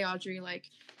like, okay, Audrey, like,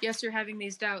 yes, you're having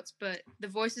these doubts, but the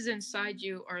voices inside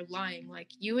you are lying. Like,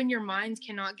 you and your mind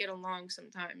cannot get along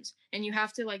sometimes, and you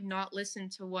have to like not listen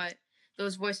to what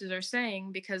those voices are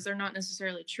saying because they're not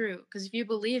necessarily true. Because if you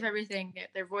believe everything that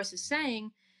their voice is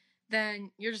saying,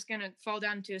 then you're just gonna fall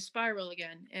down into a spiral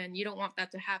again, and you don't want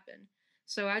that to happen.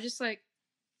 So I just like,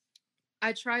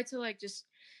 I try to like just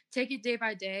take it day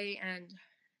by day and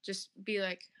just be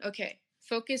like, okay,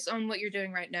 focus on what you're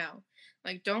doing right now.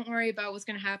 Like, don't worry about what's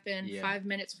gonna happen 5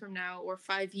 minutes from now or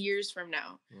 5 years from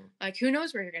now. Like, who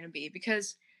knows where you're gonna be?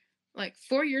 Because like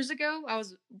 4 years ago, I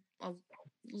was a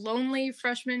lonely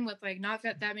freshman with like not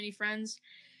that many friends,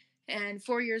 and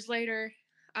 4 years later,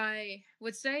 I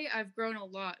would say I've grown a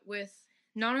lot with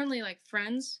not only like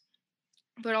friends,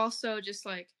 but also just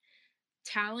like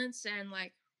talents and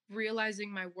like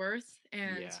realizing my worth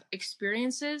and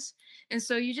experiences. And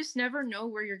so you just never know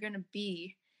where you're going to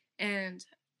be. And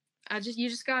you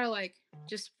just got to like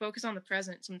just focus on the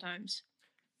present sometimes.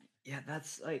 Yeah,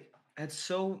 that's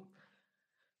so,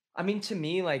 I mean, to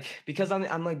me, like, because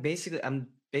I'm like, basically,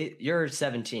 you're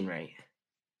 17, right?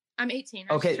 I'm 18.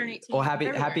 I just turned 18. Well, happy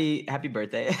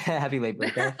birthday. Happy late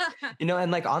birthday.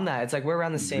 And like on that, it's like we're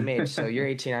around the same age. So you're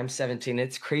 18, I'm 17.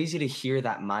 It's crazy to hear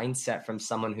that mindset from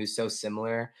someone who's so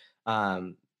similar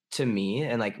to me.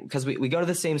 And like, because we go to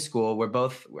the same school,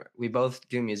 we both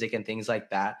do music and things like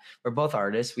that. We're both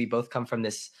artists. We both come from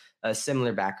this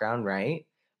similar background, right?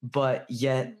 But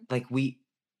yet, like we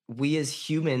as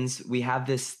humans, we have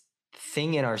this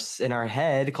thing in our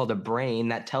head called a brain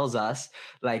that tells us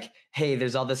like, hey,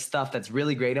 there's all this stuff that's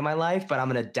really great in my life, but I'm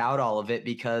going to doubt all of it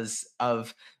because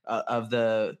of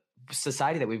the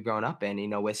society that we've grown up in,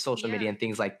 with social media and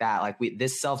things like that. Like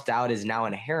this self-doubt is now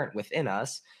inherent within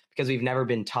us because we've never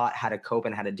been taught how to cope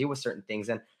and how to deal with certain things.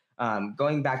 And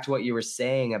going back to what you were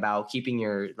saying about keeping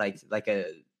your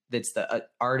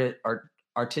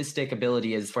artistic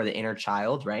ability is for the inner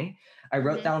child, right? I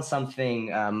wrote down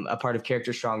something, a part of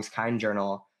Character Strong's Kind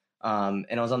Journal, and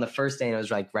I was on the first day and I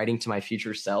was like writing to my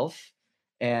future self.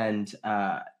 And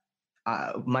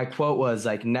my quote was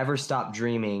like, never stop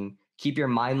dreaming, keep your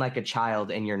mind like a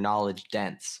child and your knowledge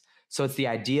dense. So it's the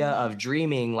idea of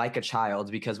dreaming like a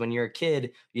child, because when you're a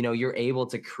kid, you're able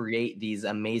to create these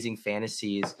amazing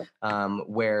fantasies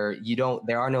where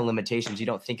there are no limitations. You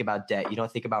don't think about debt. You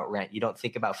don't think about rent. You don't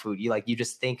think about food. You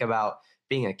just think about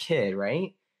being a kid,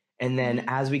 right? And then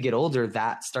as we get older,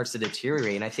 that starts to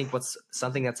deteriorate. And I think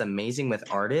something that's amazing with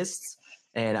artists,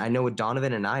 and I know with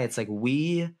Donovan and I, it's like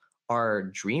we are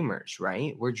dreamers,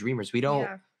 right? We're dreamers. We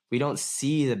don't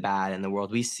see the bad in the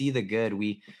world. We see the good.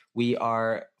 We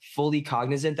are fully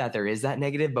cognizant that there is that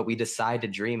negative, but we decide to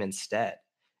dream instead.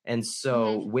 And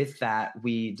so with that,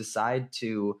 we decide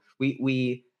to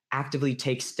we actively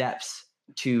take steps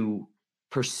to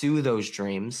pursue those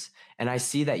dreams. And I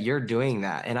see that you're doing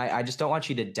that. And I just don't want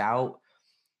you to doubt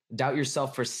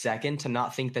yourself for a second, to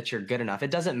not think that you're good enough.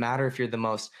 It doesn't matter if you're the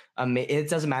most, it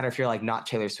doesn't matter if you're like not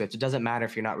Taylor Swift. It doesn't matter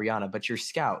if you're not Rihanna, but you're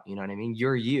Scout, you know what I mean?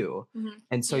 You're you.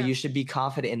 And so you should be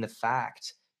confident in the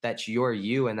fact that you're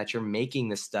you and that you're making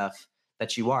the stuff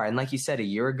that you are. And like you said, a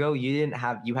year ago, you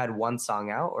had one song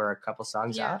out or a couple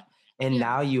songs out. And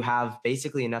now you have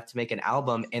basically enough to make an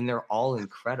album, and they're all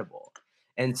incredible.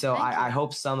 And so I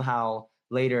hope somehow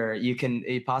later you can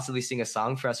possibly sing a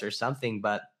song for us or something.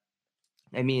 But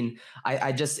I mean,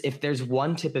 I just, if there's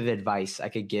one tip of advice I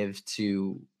could give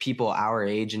to people our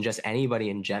age and just anybody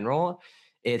in general,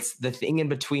 it's the thing in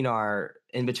between our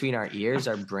ears,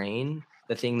 our brain,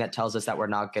 the thing that tells us that we're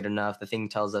not good enough, the thing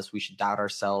tells us we should doubt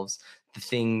ourselves, the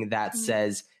thing that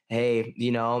says, hey,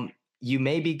 you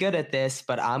may be good at this,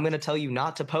 but I'm going to tell you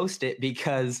not to post it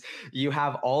because you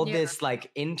have all this like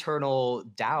internal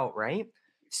doubt, right?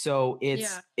 So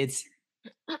it's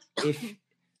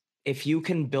if you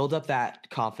can build up that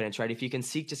confidence, right? If you can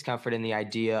seek discomfort in the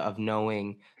idea of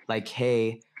knowing like,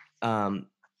 hey, I'm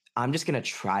just going to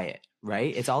try it,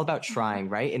 right? It's all about trying,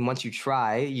 right? And once you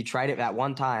tried it that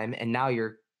one time, and now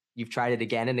you've tried it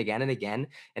again and again and again.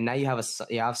 And now you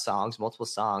have songs, multiple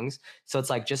songs. So it's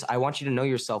like, I want you to know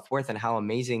your self-worth and how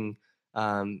amazing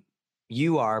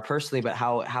you are personally, but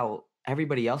how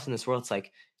everybody else in this world, it's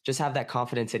like, just have that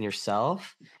confidence in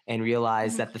yourself and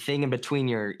realize that the thing in between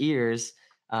your ears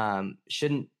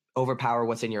shouldn't overpower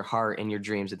what's in your heart and your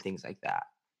dreams and things like that.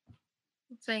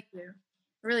 Thank you.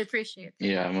 Really appreciate that.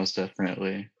 Yeah, most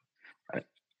definitely.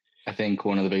 I think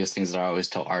one of the biggest things that I always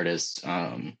tell artists,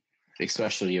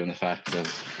 especially given the fact of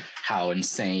how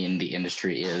insane the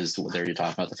industry is, whether you're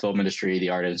talking about the film industry, the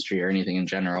art industry, or anything in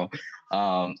general,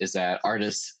 is that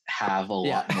artists have a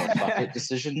lot more bucket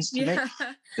decisions to make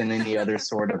than any other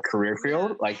sort of career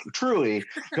field. Like truly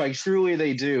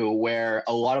they do, where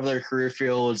a lot of other career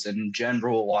fields in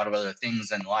general, a lot of other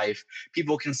things in life,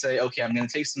 people can say, okay, I'm going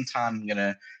to take some time, I'm going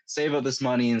to save up this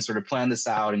money and sort of plan this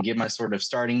out and get my sort of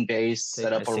starting base,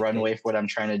 set up a runway for what I'm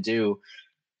trying to do.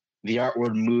 The art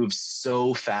world moves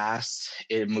so fast.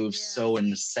 It moves so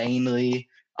insanely.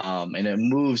 And it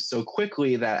moves so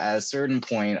quickly that at a certain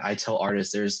point, I tell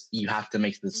artists, you have to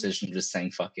make the decision of just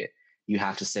saying, fuck it. You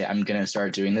have to say, I'm going to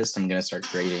start doing this. I'm going to start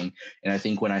creating. And I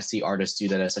think when I see artists do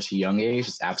that at such a young age,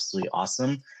 it's absolutely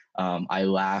awesome. I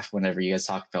laugh whenever you guys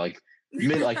talk about like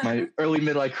my early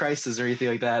midlife crisis or anything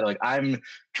like that. Like I'm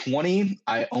 20,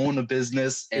 I own a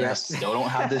business, and I still don't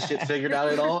have this shit figured out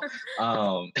at all.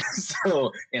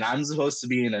 And I'm supposed to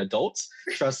be an adult.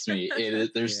 Trust me,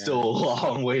 there's still a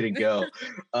long way to go.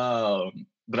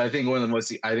 But I think one of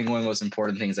the most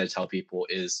important things I tell people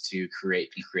is to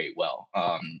create and create well.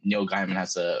 Neil Gaiman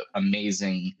has an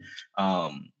amazing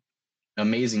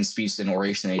speech and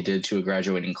oration they did to a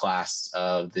graduating class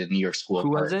of the New York School of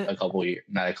Art a couple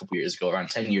years ago, around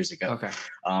 10 years ago. Okay.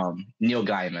 Neil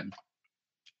Gaiman.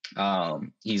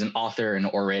 He's an author and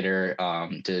orator,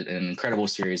 did an incredible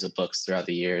series of books throughout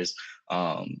the years.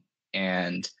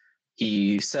 And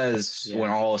he says, when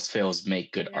all else fails,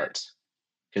 make good art.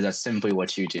 Because that's simply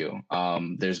what you do.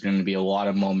 There's going to be a lot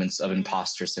of moments of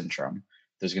imposter syndrome.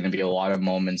 There's going to be a lot of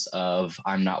moments of,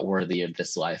 I'm not worthy of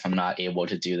this life. I'm not able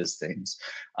to do these things.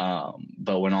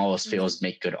 But when all else fails,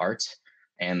 make good art.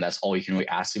 And that's all you can really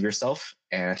ask of yourself.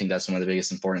 And I think that's one of the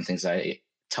biggest important things I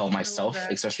tell myself,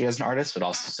 especially as an artist, but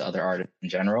also to other artists in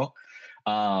general.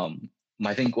 I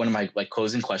think one of my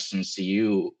closing questions to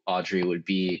you, Audrey, would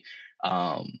be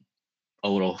a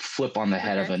little flip on the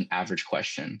head of an average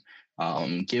question.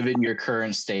 Given your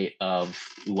current state of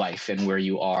life and where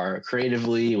you are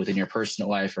creatively within your personal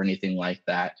life or anything like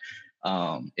that,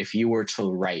 if you were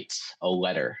to write a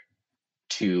letter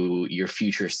to your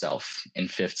future self in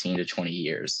 15 to 20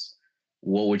 years,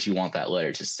 what would you want that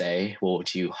letter to say? What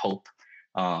would you hope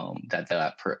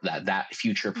that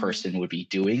future person would be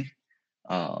doing?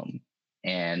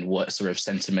 And what sort of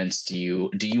sentiments do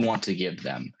you want to give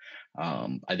them?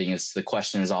 I think the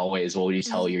question is always, what would you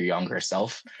tell your younger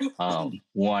self?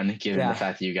 One, given the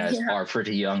fact that you guys are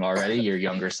pretty young already, your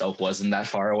younger self wasn't that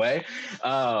far away.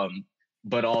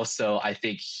 But also, I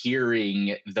think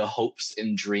hearing the hopes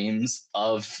and dreams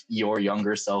of your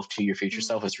younger self to your future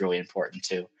self is really important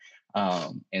too.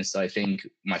 And so I think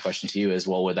my question to you is,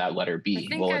 what would that letter be?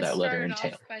 What would that letter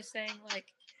entail? By saying like,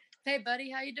 "Hey,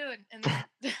 buddy, how you doing?" And then,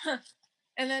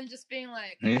 and then just being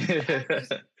like,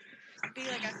 be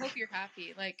like, I hope you're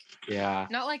happy. Like,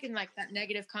 not like in like that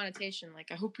negative connotation.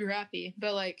 Like, I hope you're happy,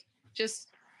 but like,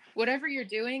 just whatever you're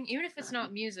doing, even if it's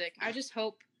not music, I just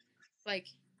hope like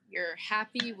you're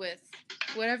happy with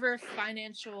whatever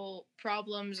financial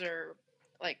problems or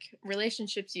like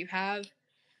relationships you have.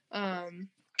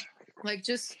 Like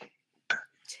just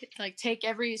like take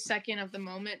every second of the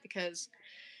moment, because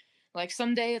like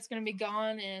someday it's going to be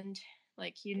gone, and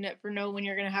like you never know when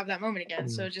you're going to have that moment again.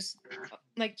 So just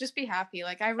be happy.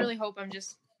 Like, I really hope I'm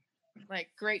just like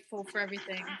grateful for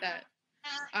everything that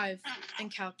I've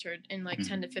encountered in like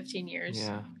 10 to 15 years.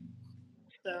 Yeah.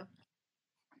 So.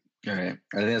 All right.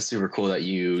 I think that's super cool that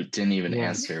you didn't even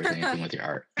answer anything with your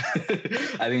art.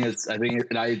 I mean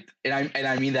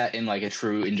that in like a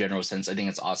true, in general sense. I think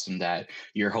it's awesome that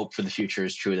your hope for the future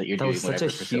is true, that you're doing whatever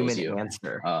fulfills you. That was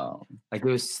such a human answer. Like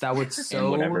that was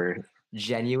so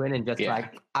genuine and just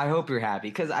like, I hope you're happy,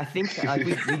 because I think like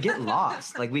we get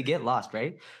lost. Like we get lost,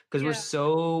 right? Because we're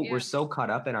so caught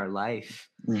up in our life.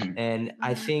 And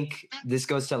I think this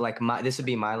goes to like this would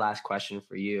be my last question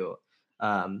for you.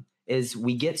 Is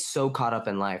we get so caught up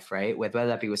in life, right? With whether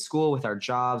that be with school, with our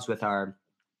jobs, with our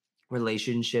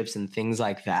relationships and things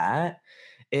like that.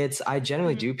 I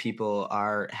generally do. People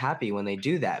are happy when they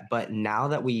do that, but now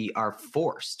that we are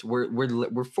forced,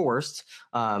 we're forced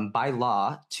by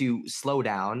law to slow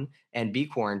down and be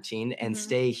quarantined and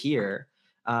stay here.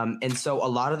 And so a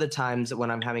lot of the times when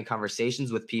I'm having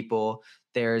conversations with people,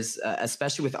 there's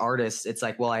especially with artists, it's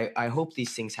like, well, I hope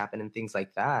these things happen and things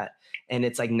like that. And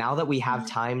it's like, now that we have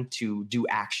time to do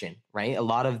action, right? A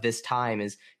lot of this time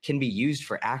can be used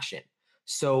for action.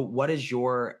 So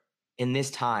in this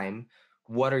time,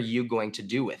 what are you going to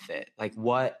do with it? Like,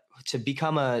 what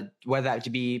become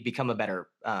become a better,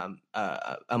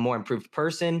 a more improved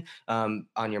person,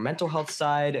 on your mental health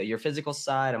side, your physical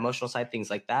side, emotional side, things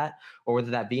like that, or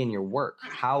whether that be in your work.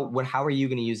 How are you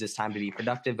going to use this time to be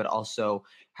productive, but also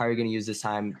how are you going to use this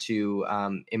time to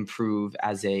improve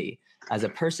as a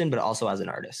person, but also as an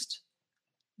artist?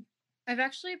 I've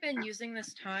actually been using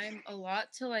this time a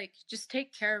lot to like just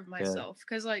take care of myself,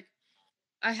 because like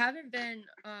I haven't been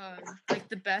like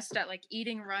the best at like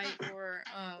eating right, or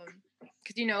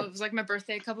because you know it was like my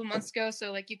birthday a couple months ago,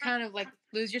 so like you kind of like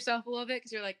lose yourself a little bit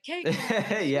because you're like cake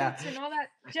and yeah, and all that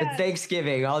jazz.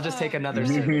 Thanksgiving, I'll just take another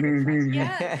sip.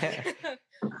 Yeah.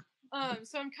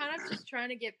 So I'm kind of just trying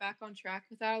to get back on track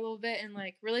with that a little bit, and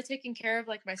like really taking care of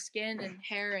like my skin and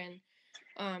hair and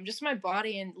just my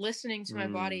body, and listening to my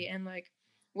body, and like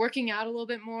working out a little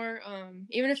bit more,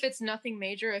 even if it's nothing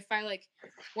major. If I like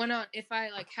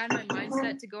had my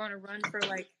mindset to go on a run for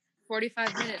like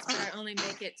 45 minutes, but I only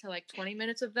make it to like 20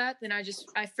 minutes of that, then I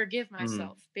forgive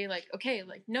myself. Be like, okay,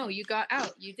 like no, you got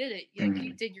out, you did it, like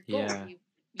you did your goal. You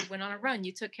went on a run,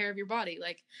 you took care of your body.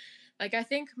 Like I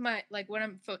think what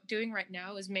I'm doing right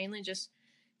now is mainly just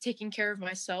taking care of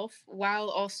myself while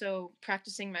also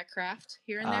practicing my craft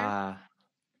here and there.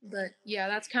 But yeah,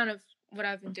 that's kind of what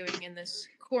I've been doing in this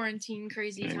quarantine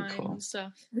crazy time and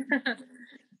stuff. Yeah.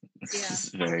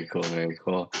 Very cool. Very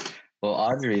cool. Well,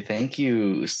 Audrey, thank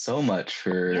you so much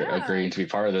for agreeing to be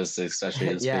part of this, especially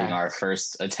as being our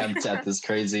first attempt at this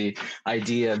crazy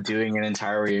idea of doing an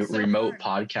entirely remote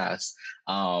podcast.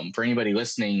 For anybody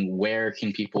listening, where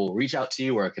can people reach out to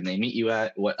you? Where can they meet you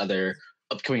at? What other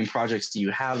upcoming projects do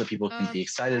you have that people can be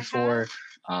excited for?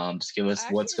 Just give us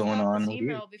what's going on with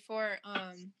you. Before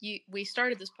we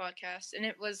started this podcast, and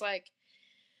it was like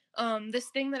this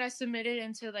thing that I submitted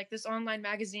into like this online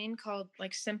magazine called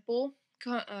like Simple.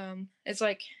 It's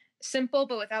like simple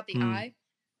but without the I,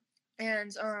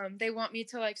 and they want me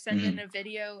to like send in a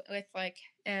video with like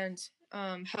and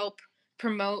help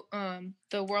promote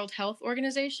the World Health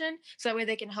Organization, so that way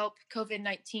they can help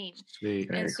COVID-19.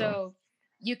 And so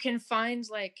you can find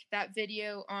like that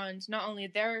video on not only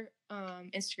their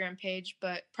Instagram page,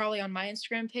 but probably on my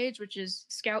Instagram page, which is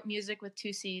Scout Music with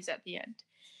 2 C's at the end.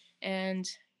 And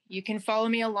you can follow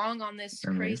me along on this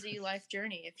crazy life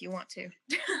journey if you want to.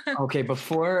 Okay,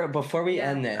 before we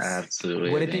end this, absolutely,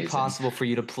 would it be possible for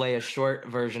you to play a short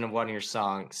version of one of your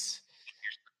songs?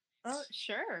 Oh,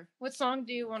 sure. What song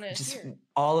do you want to hear?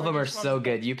 All of them are so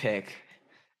good. You pick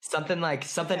something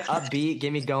upbeat.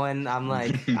 Get me going.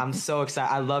 I'm so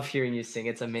excited. I love hearing you sing.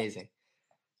 It's amazing.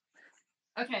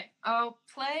 Okay, I'll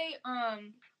play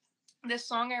this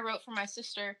song I wrote for my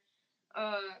sister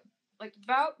like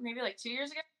about maybe like 2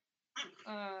 years ago.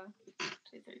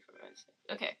 34 minutes.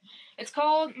 Okay, it's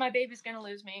called My Baby's Gonna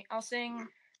Lose Me. I'll sing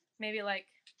maybe like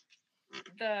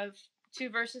the 2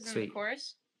 verses and the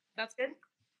chorus. That's good?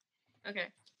 Okay.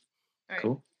 All right.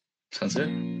 Cool. Sounds good.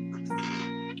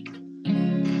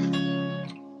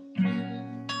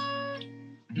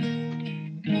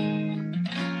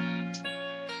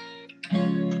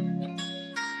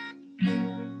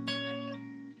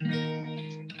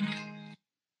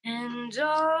 And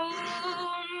oh,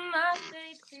 my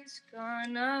baby's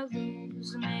gonna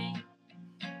lose me.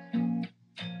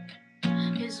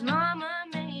 His mama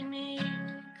made me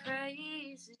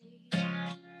crazy,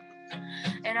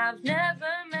 and I've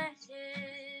never met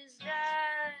his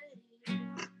daddy,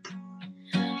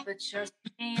 but trust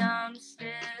me, I'm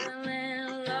still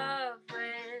in love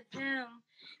with him.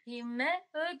 He met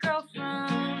a girl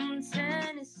from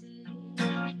Tennessee.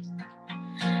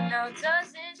 Now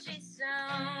doesn't she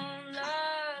sound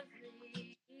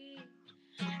lovely?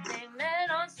 They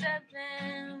met on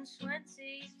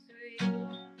 7/23.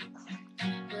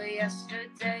 But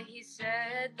yesterday he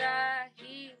said that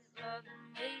he loved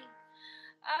me.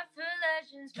 I've heard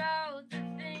legends about the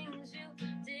things you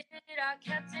did. I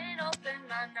kept an open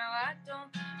mind. Now I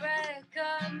don't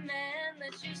recommend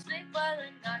that you sleep well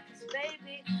at night, 'cause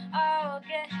baby, I'll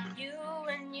get you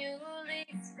when you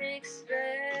least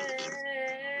expect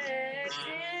it.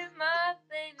 My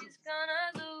baby's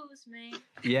gonna lose me.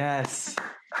 Yes.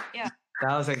 Yeah.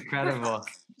 That was incredible.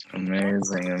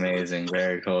 Amazing.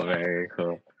 Very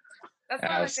cool.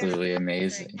 Absolutely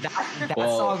amazing. That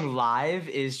song live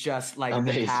is just like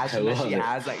amazing. The passion that she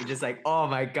has, like just like, oh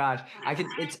my gosh,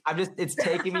 it's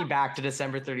taking me back to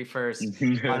December 31st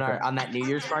on that New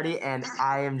Year's party, and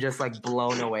I am just like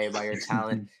blown away by your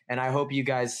talent. And I hope you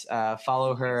guys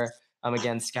follow her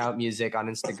again, Scout Music on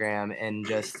Instagram, and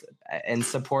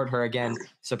support her again.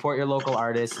 Support your local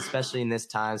artists, especially in this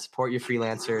time. Support your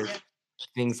freelancers.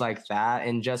 things like that,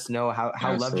 and just know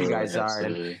how loved you guys are.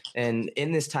 And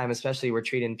in this time, especially, we're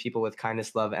treating people with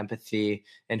kindness, love, empathy,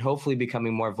 and hopefully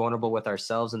becoming more vulnerable with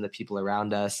ourselves and the people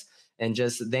around us. And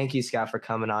just thank you, Scott, for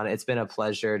coming on. It's been a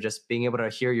pleasure just being able to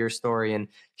hear your story and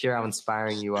hear how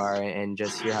inspiring you are, and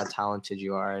just hear how talented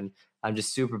you are. And I'm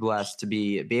just super blessed to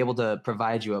be able to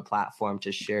provide you a platform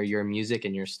to share your music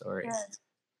and your story. Yes.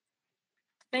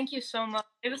 Thank you so much.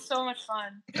 It was so much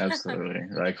fun. Absolutely.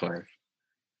 Likewise.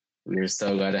 We're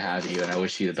so glad to have you, and I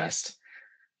wish you the best.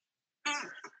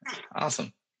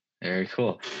 Awesome. Very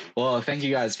cool. Well, thank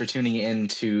you guys for tuning in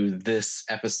to this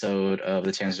episode of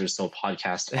the Chancellor's Soul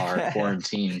podcast, our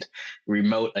quarantined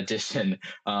remote edition.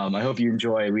 I hope you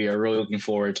enjoy. We are really looking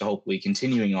forward to hopefully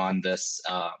continuing on this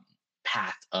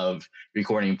path of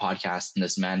recording podcasts in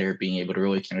this manner, being able to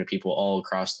really connect with people all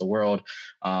across the world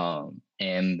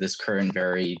in this current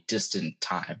very distant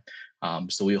time.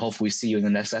 So we hopefully see you in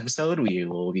the next episode. We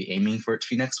will be aiming for it to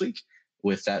be next week.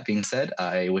 With that being said,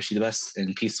 I wish you the best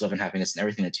and peace, love, and happiness in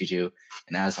everything that you do.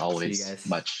 And as always,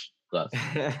 much love.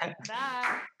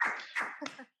 Bye.